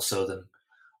 More so than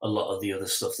a lot of the other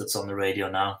stuff that's on the radio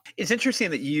now. It's interesting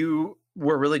that you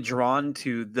were really drawn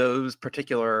to those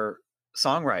particular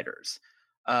songwriters.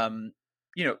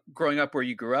 Growing up where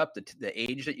you grew up, the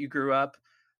age that you grew up,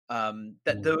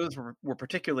 that those were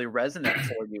particularly resonant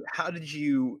for you. How did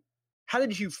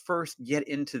you first get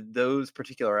into those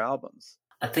particular albums?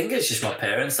 I think it's just my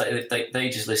parents. They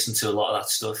just listened to a lot of that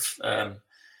stuff.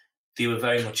 They were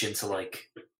very much into like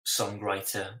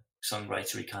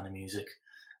songwritery kind of music.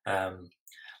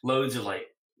 Loads of like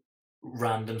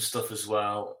random stuff as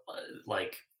well,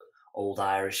 like old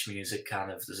Irish music.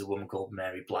 Kind of. There's a woman called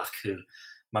Mary Black who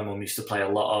my mum used to play a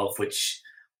lot of, which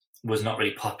was not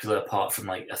really popular apart from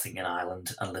like I think in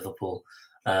Ireland and Liverpool.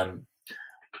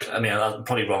 I mean, I'm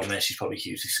probably wrong there. She's probably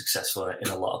hugely successful in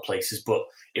a lot of places, but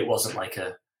it wasn't like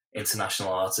a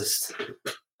international artist.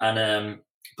 And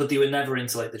but they were never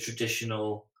into like the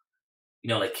traditional,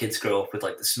 like kids grow up with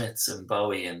like the Smiths and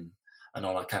Bowie and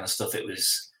all that kind of stuff. It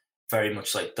was very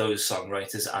much like those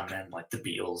songwriters, and then like the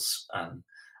Beatles, and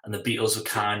the Beatles were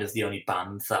kind of the only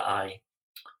band that I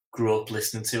grew up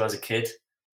listening to as a kid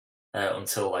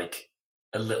until like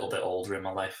a little bit older in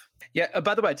my life. Yeah.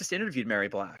 By the way, I just interviewed Mary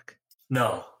Black.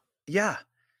 No. Yeah.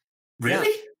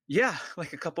 Really? Yeah,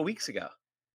 like a couple weeks ago.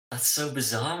 That's so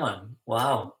bizarre, man.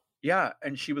 Wow. Yeah,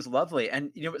 and she was lovely.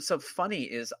 And what's so funny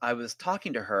is I was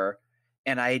talking to her,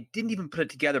 and I didn't even put it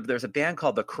together, but there's a band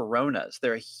called the Coronas.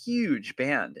 They're a huge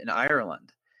band in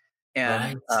Ireland,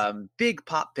 and big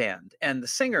pop band. And the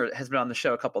singer has been on the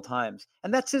show a couple times,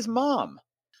 and that's his mom.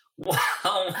 Wow!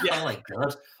 Yeah. Oh my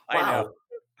god! Wow.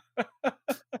 I know.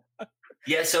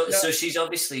 Yeah, so she's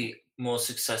obviously more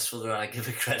successful than I give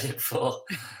her credit for.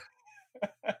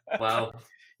 Wow.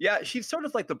 Yeah, she's sort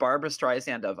of like the Barbra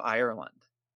Streisand of Ireland.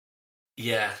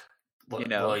 Yeah.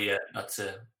 Well, yeah, that's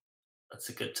a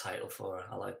good title for her.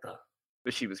 I like that.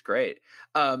 But she was great.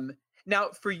 Now,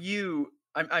 for you,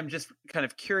 I'm just kind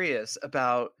of curious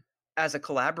about, as a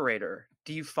collaborator,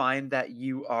 do you find that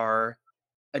you are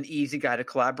an easy guy to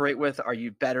collaborate with? Are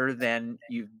you better than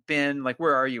you've been? Like,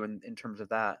 where are you in terms of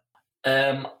that?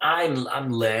 I'm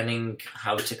learning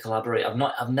how to collaborate.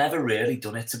 I've never really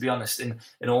done it, to be honest. In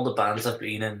all the bands I've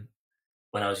been in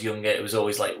when I was younger, it was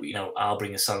always like, I'll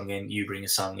bring a song in, you bring a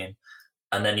song in,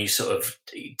 and then you sort of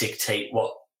dictate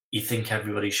what you think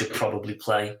everybody should probably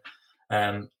play.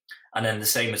 And then the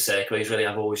same with Circawaves, really.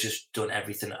 I've always just done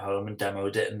everything at home and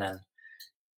demoed it, and then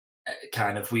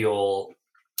kind of we all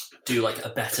do like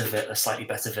a slightly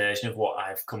better version of what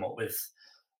I've come up with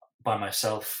by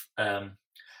myself.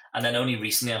 And then only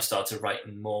recently I've started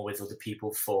writing more with other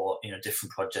people for,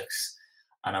 different projects.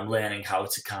 And I'm learning how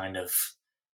to kind of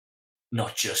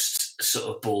not just sort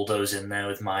of bulldoze in there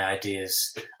with my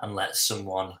ideas and let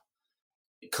someone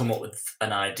come up with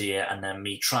an idea and then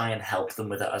me try and help them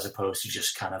with it, as opposed to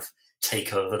just kind of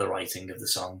take over the writing of the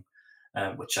song,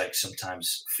 which I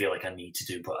sometimes feel like I need to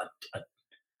do, but I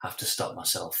have to stop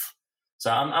myself.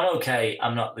 So I'm okay.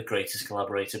 I'm not the greatest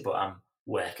collaborator, but I'm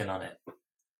working on it.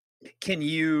 Can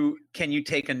you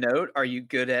take a note? Are you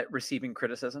good at receiving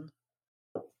criticism?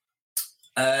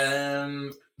 I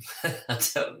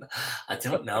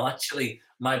don't know. Actually,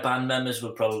 my band members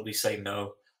would probably say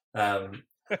no. I'm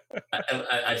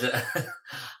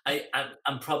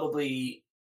probably.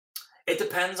 It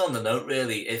depends on the note,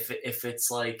 really. If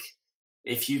it's like,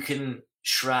 if you can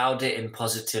shroud it in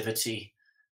positivity,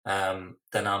 then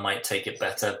I might take it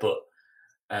better. But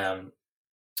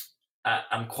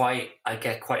I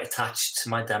get quite attached to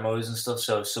my demos and stuff.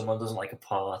 So if someone doesn't like a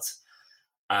part,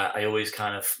 I always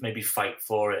kind of maybe fight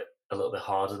for it a little bit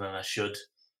harder than I should.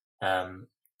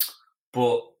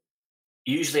 But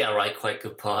usually I write quite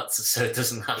good parts, so it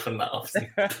doesn't happen that often.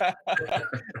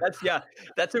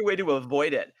 That's a way to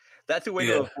avoid it. That's a way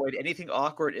to avoid anything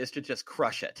awkward, is to just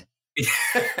crush it.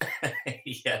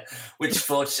 Yeah, which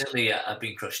fortunately I've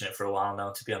been crushing it for a while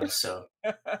now, to be honest. So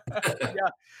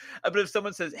but if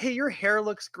someone says, "Hey, your hair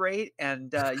looks great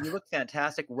and you look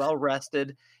fantastic, well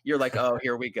rested," you're like, "Oh,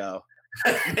 here we go."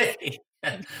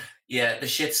 Yeah, the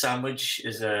shit sandwich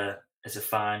is a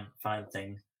fine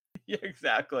thing. Yeah,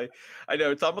 exactly. I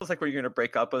know, it's almost like when you're going to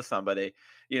break up with somebody.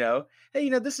 Hey,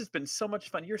 this has been so much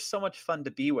fun. You're so much fun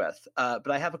to be with.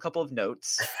 But I have a couple of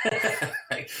notes.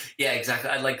 Yeah, exactly.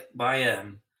 I like my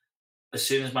as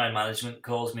soon as my management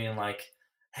calls me and like,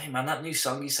 "Hey man, that new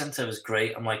song you sent her was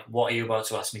great." I'm like, "What are you about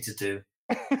to ask me to do?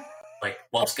 Like,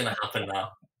 what's going to happen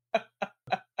now?"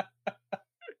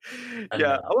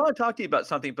 Yeah, I want to talk to you about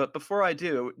something, but before I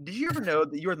do, did you ever know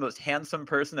that you were the most handsome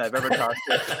person I've ever talked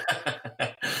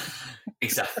to?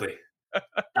 Exactly.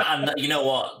 And you know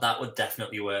what? That would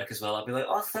definitely work as well. I'd be like,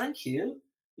 "Oh, thank you."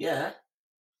 Yeah.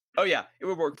 Oh, yeah. It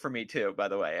would work for me too, by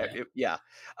the way. Yeah.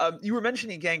 You were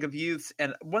mentioning Gang of Youths,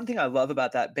 and one thing I love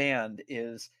about that band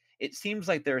is it seems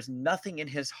like there's nothing in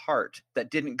his heart that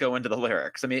didn't go into the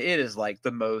lyrics. I mean, it is like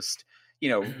the most,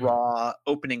 raw,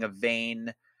 opening a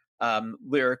vein,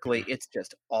 lyrically, it's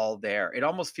just all there. It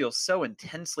almost feels so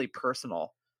intensely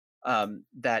personal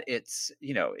that it's,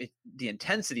 the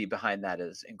intensity behind that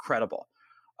is incredible.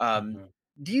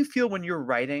 Do you feel when you're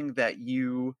writing that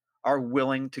you are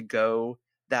willing to go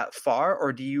that far,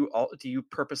 or do you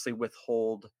purposely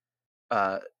withhold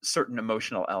certain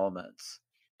emotional elements?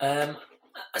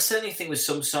 I certainly think with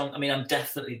some songs, I mean, I'm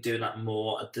definitely doing that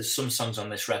more. There's some songs on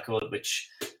this record which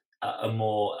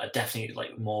are definitely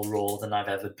like more raw than I've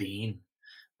ever been.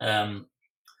 But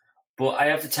I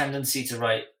have the tendency to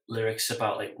write lyrics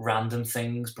about like random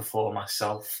things before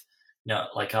myself.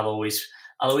 Like I'll always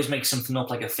make something up,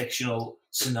 like a fictional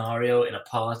scenario in a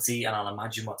party, and I'll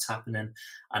imagine what's happening,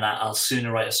 and I'll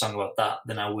sooner write a song about that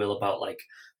than I will about like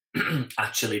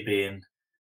actually being,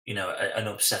 an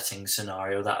upsetting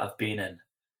scenario that I've been in.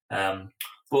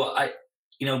 But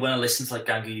when I listen to like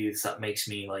Gang of Youths, that makes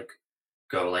me like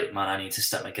go like, man, I need to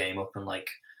step my game up and like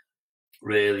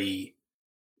really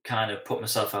kind of put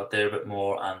myself out there a bit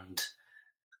more. And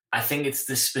I think it's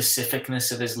the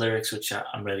specificness of his lyrics which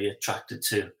I'm really attracted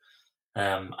to.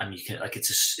 And you can like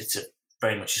it's a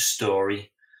very much a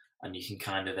story, and you can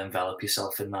kind of envelop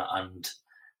yourself in that. And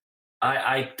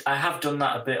I have done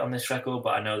that a bit on this record,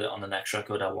 but I know that on the next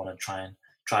record I want to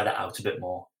try that out a bit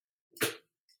more.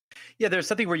 Yeah, there's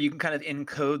something where you can kind of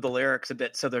encode the lyrics a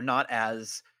bit so they're not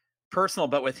as personal.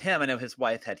 But with him, I know his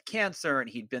wife had cancer and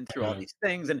he'd been through all these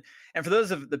things. And for those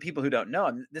of the people who don't know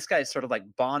him, this guy is sort of like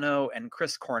Bono and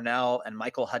Chris Cornell and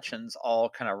Michael Hutchence all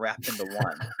kind of wrapped into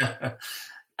one.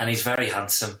 And he's very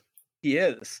handsome. He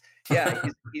is. Yeah,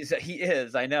 he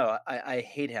is. I know. I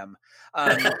hate him.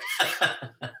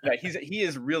 Yeah, he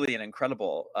is really an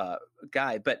incredible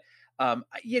guy. But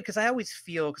because I always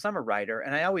feel, because I'm a writer,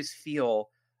 and I always feel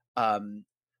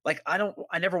like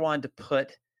I never wanted to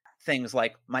put things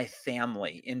like my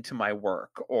family into my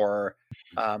work, or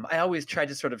I always tried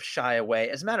to sort of shy away.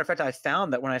 As a matter of fact, I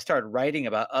found that when I started writing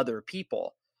about other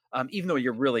people, even though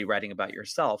you're really writing about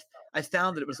yourself, I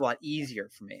found that it was a lot easier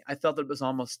for me. I felt that it was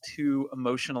almost too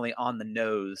emotionally on the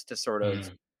nose to sort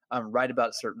of write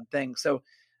about certain things. So,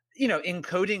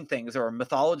 encoding things or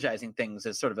mythologizing things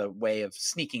is sort of a way of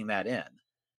sneaking that in.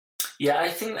 Yeah, I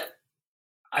think that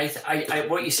I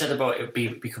what you said about it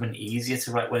becoming easier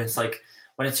to write when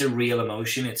it's a real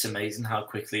emotion, it's amazing how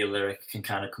quickly a lyric can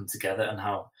kind of come together, and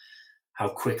how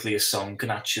quickly a song can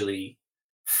actually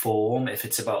form if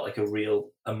it's about like a real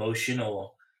emotion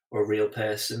or a real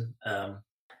person.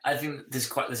 I think there's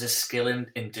a skill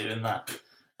in doing that,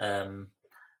 and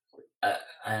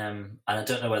I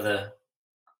don't know whether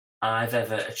I've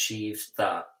ever achieved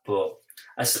that, but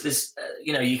I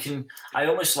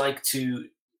almost like to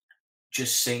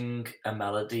just sing a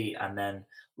melody and then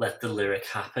let the lyric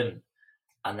happen,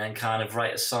 and then kind of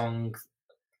write a song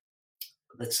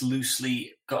that's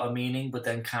loosely got a meaning, but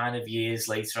then kind of years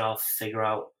later I'll figure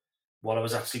out what I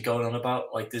was actually going on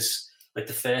about. Like this, like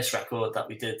the first record that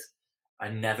we did, I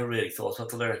never really thought about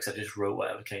the lyrics. I just wrote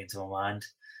whatever came to my mind,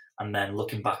 and then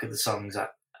looking back at the songs,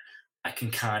 I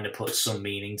can kind of put some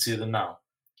meaning to them now,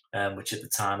 which at the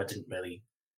time I didn't really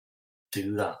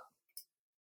do that.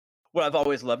 What I've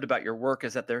always loved about your work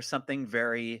is that there's something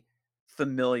very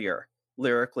familiar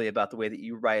lyrically about the way that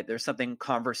you write. There's something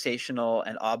conversational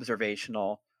and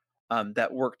observational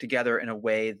that work together in a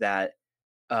way that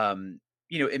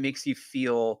it makes you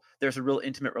feel there's a real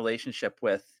intimate relationship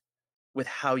with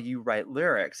how you write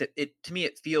lyrics. It to me,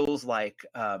 it feels like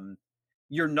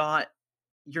you're not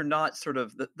sort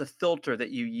of the filter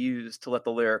that you use to let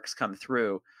the lyrics come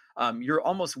through. You're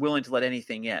almost willing to let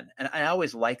anything in, and I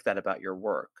always like that about your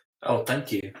work. Oh,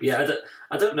 thank you. Yeah,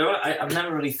 I don't know. I've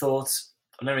never really thought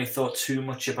too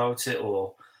much about it,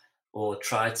 or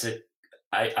tried to.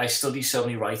 I study so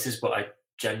many writers, but I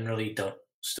generally don't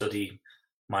study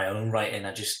my own writing.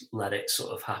 I just let it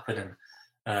sort of happen,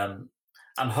 and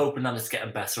I'm hoping that it's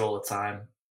getting better all the time.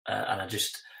 And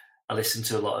I listen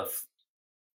to a lot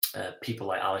of people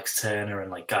like Alex Turner and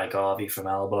like Guy Garvey from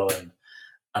Elbow,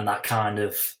 and that kind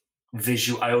of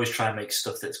visual. I always try and make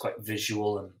stuff that's quite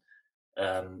visual,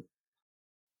 and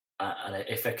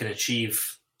if I can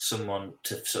achieve someone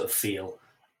to sort of feel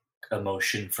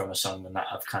emotion from a song, then that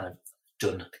I've kind of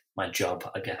done my job,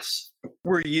 I guess.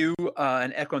 Were you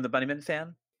an Echo and the Bunnymen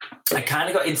fan? I kind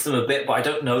of got into them a bit, but I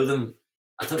don't know them.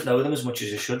 I don't know them as much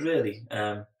as I should, really.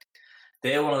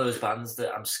 They're one of those bands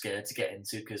that I'm scared to get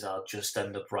into because I'll just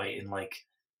end up writing like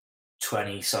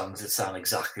 20 songs that sound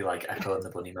exactly like Echo and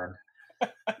the Bunnymen.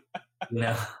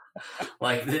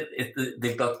 Like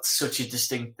they've got such a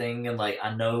distinct thing, and like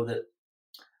I know that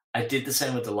I did the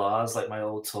same with the Lars. Like my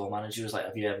old tour manager was like,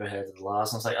 "Have you ever heard of the Lars?"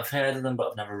 And I was like, "I've heard of them, but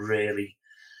I've never really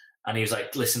And he was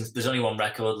like, listen, there's only one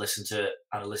record, listen to it.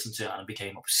 And I listened to it and I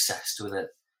became obsessed with it.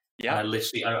 Yeah.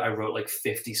 And I wrote like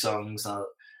 50 songs.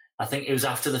 I think it was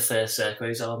after the first Circa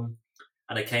Waves album.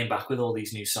 And I came back with all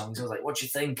these new songs. I was like, what do you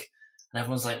think? And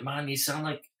everyone's like, man, you sound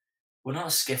like, we're not a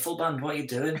skiffle band. What are you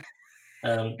doing?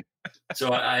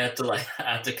 So I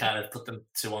had to kind of put them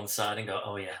to one side and go,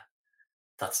 oh yeah,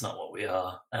 that's not what we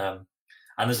are. And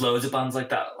there's loads of bands like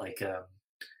that. Like,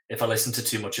 if I listen to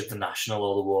too much of the National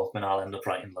or the Walkman, I'll end up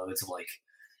writing loads of like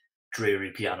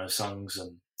dreary piano songs,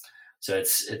 and so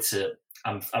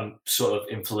I'm sort of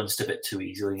influenced a bit too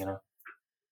easily, you know.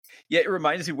 Yeah, it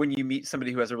reminds me when you meet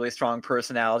somebody who has a really strong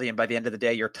personality, and by the end of the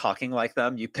day, you're talking like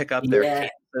them. You pick up their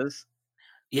cadences.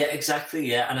 Yeah, exactly.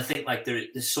 Yeah, and I think like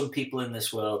there's some people in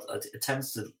this world. It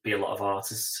tends to be a lot of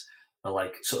artists are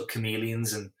like sort of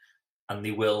chameleons, and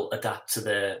they will adapt to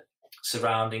their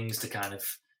surroundings to kind of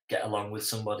get along with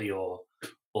somebody or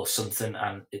something.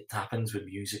 And it happens with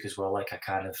music as well. Like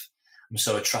I'm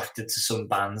so attracted to some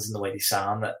bands and the way they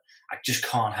sound that I just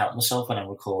can't help myself when I'm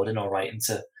recording or writing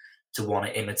to want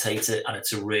to imitate it. And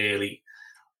it's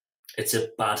a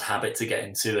bad habit to get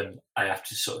into, and I have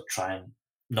to sort of try and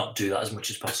not do that as much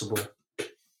as possible.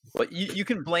 Well, you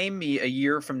can blame me a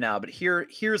year from now, but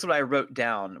here's what I wrote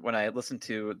down when I listened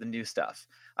to the new stuff.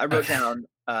 I wrote down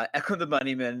Echo the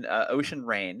Bunnymen, Ocean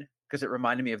Rain, because it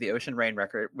reminded me of the Ocean Rain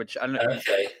record, which I don't know.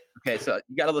 Okay, so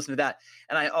you got to listen to that.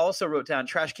 And I also wrote down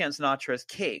Trash Can Sinatra's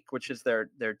Cake, which is their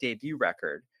debut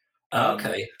record.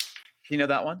 Okay. Do you know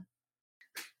that one?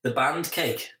 The band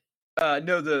Cake?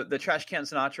 No, the Trash Can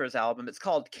Sinatra's album. It's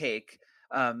called Cake.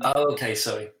 Okay,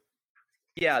 sorry.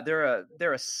 Yeah,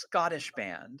 they're a Scottish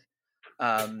band,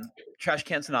 Trash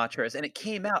Can Sinatra's, and it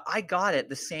came out. I got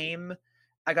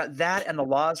that and the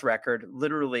Laws record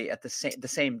literally at the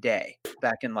same day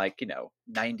back in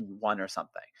 91 or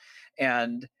something.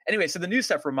 And anyway, so the new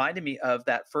stuff reminded me of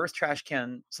that first Trash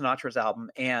Can Sinatra's album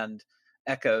and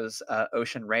Echo's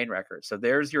Ocean Rain record. So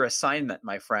there's your assignment,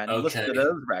 my friend. Okay. Listen to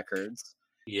those records.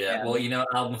 Yeah, well,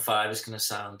 album 5 is going to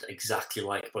sound exactly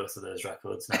like both of those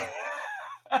records now.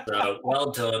 So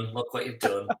well done. Look what you've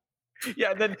done.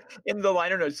 Yeah, and then in the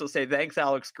liner notes, you'll say, "Thanks,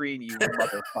 Alex Green, you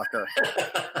motherfucker."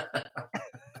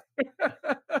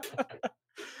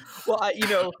 Well,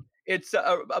 it's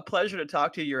a pleasure to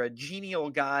talk to you. You're a genial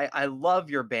guy. I love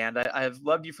your band. I've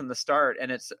loved you from the start,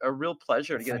 and it's a real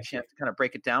pleasure to get a chance to kind of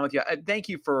break it down with you. Thank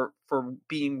you for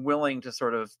being willing to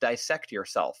sort of dissect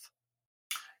yourself.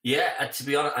 Yeah, to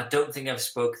be honest, I don't think I've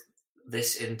spoke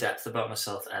this in depth about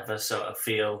myself ever. So I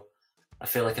feel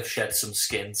like I've shed some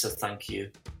skin. So thank you.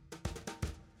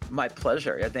 My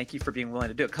pleasure. Yeah, thank you for being willing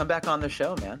to do it. Come back on the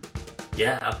show, man.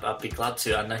 Yeah, I'd be glad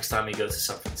to. And next time we go to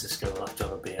San Francisco, we'll have to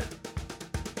have a beer.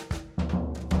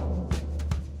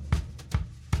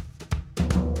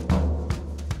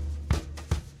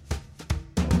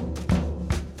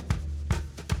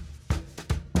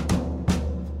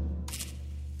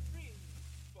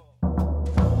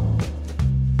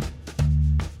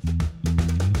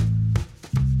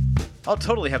 I'll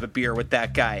totally have a beer with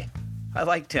that guy. I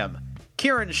liked him.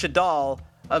 Kieran Shadal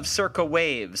of Circa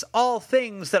Waves. All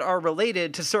things that are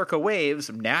related to Circa Waves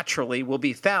naturally will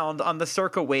be found on the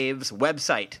Circa Waves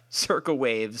website,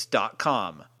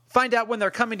 circawaves.com. Find out when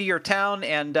they're coming to your town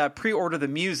and pre-order the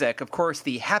music. Of course,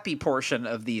 the happy portion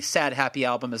of the Sad Happy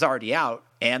album is already out,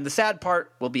 and the sad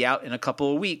part will be out in a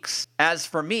couple of weeks. As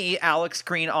for me,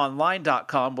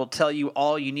 AlexGreenOnline.com will tell you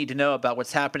all you need to know about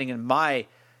what's happening in my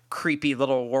creepy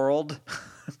little world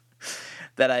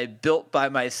that I built by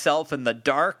myself in the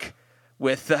dark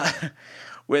with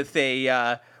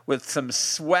some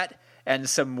sweat and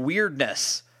some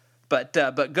weirdness. But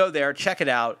go there, check it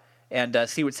out, and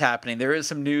see what's happening. There is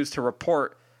some news to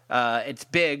report. It's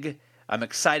big. I'm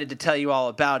excited to tell you all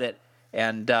about it,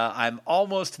 and I'm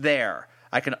almost there.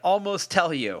 I can almost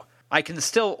tell you. I can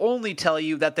still only tell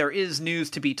you that there is news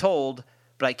to be told,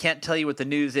 but I can't tell you what the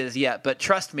news is yet. But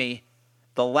trust me,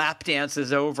 the lap dance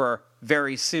is over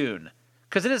very soon.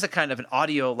 Because it is a kind of an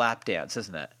audio lap dance,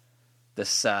 isn't it?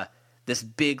 This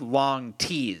big, long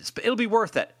tease. But it'll be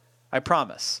worth it. I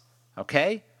promise.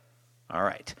 Okay? All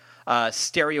right.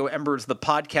 Stereo Embers, the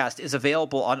podcast, is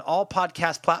available on all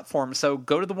podcast platforms, so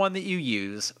go to the one that you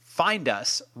use, find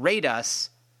us, rate us,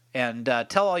 and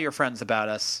tell all your friends about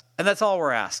us. And that's all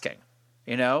we're asking.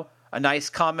 A nice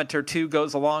comment or two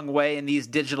goes a long way in these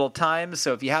digital times,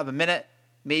 so if you have a minute,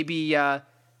 maybe,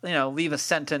 leave a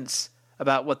sentence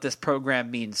about what this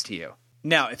program means to you.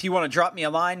 Now, if you want to drop me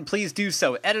a line, please do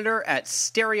so. Editor at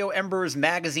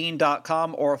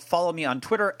stereoembersmagazine.com, or follow me on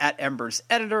Twitter at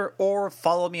EmbersEditor, or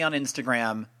follow me on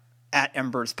Instagram at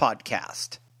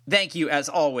EmbersPodcast. Thank you, as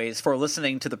always, for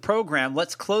listening to the program.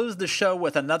 Let's close the show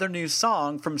with another new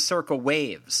song from Circa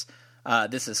Waves.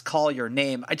 This is Call Your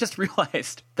Name. I just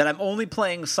realized that I'm only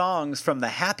playing songs from the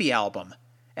Happy album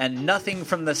and nothing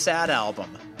from the Sad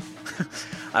album.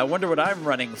 I wonder what I'm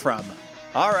running from.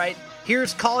 All right,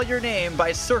 here's Call Your Name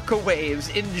by Circa Waves.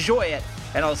 Enjoy it,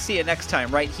 and I'll see you next time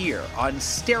right here on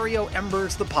Stereo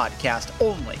Embers, the podcast,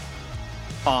 only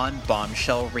on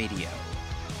Bombshell Radio.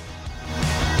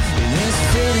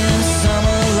 City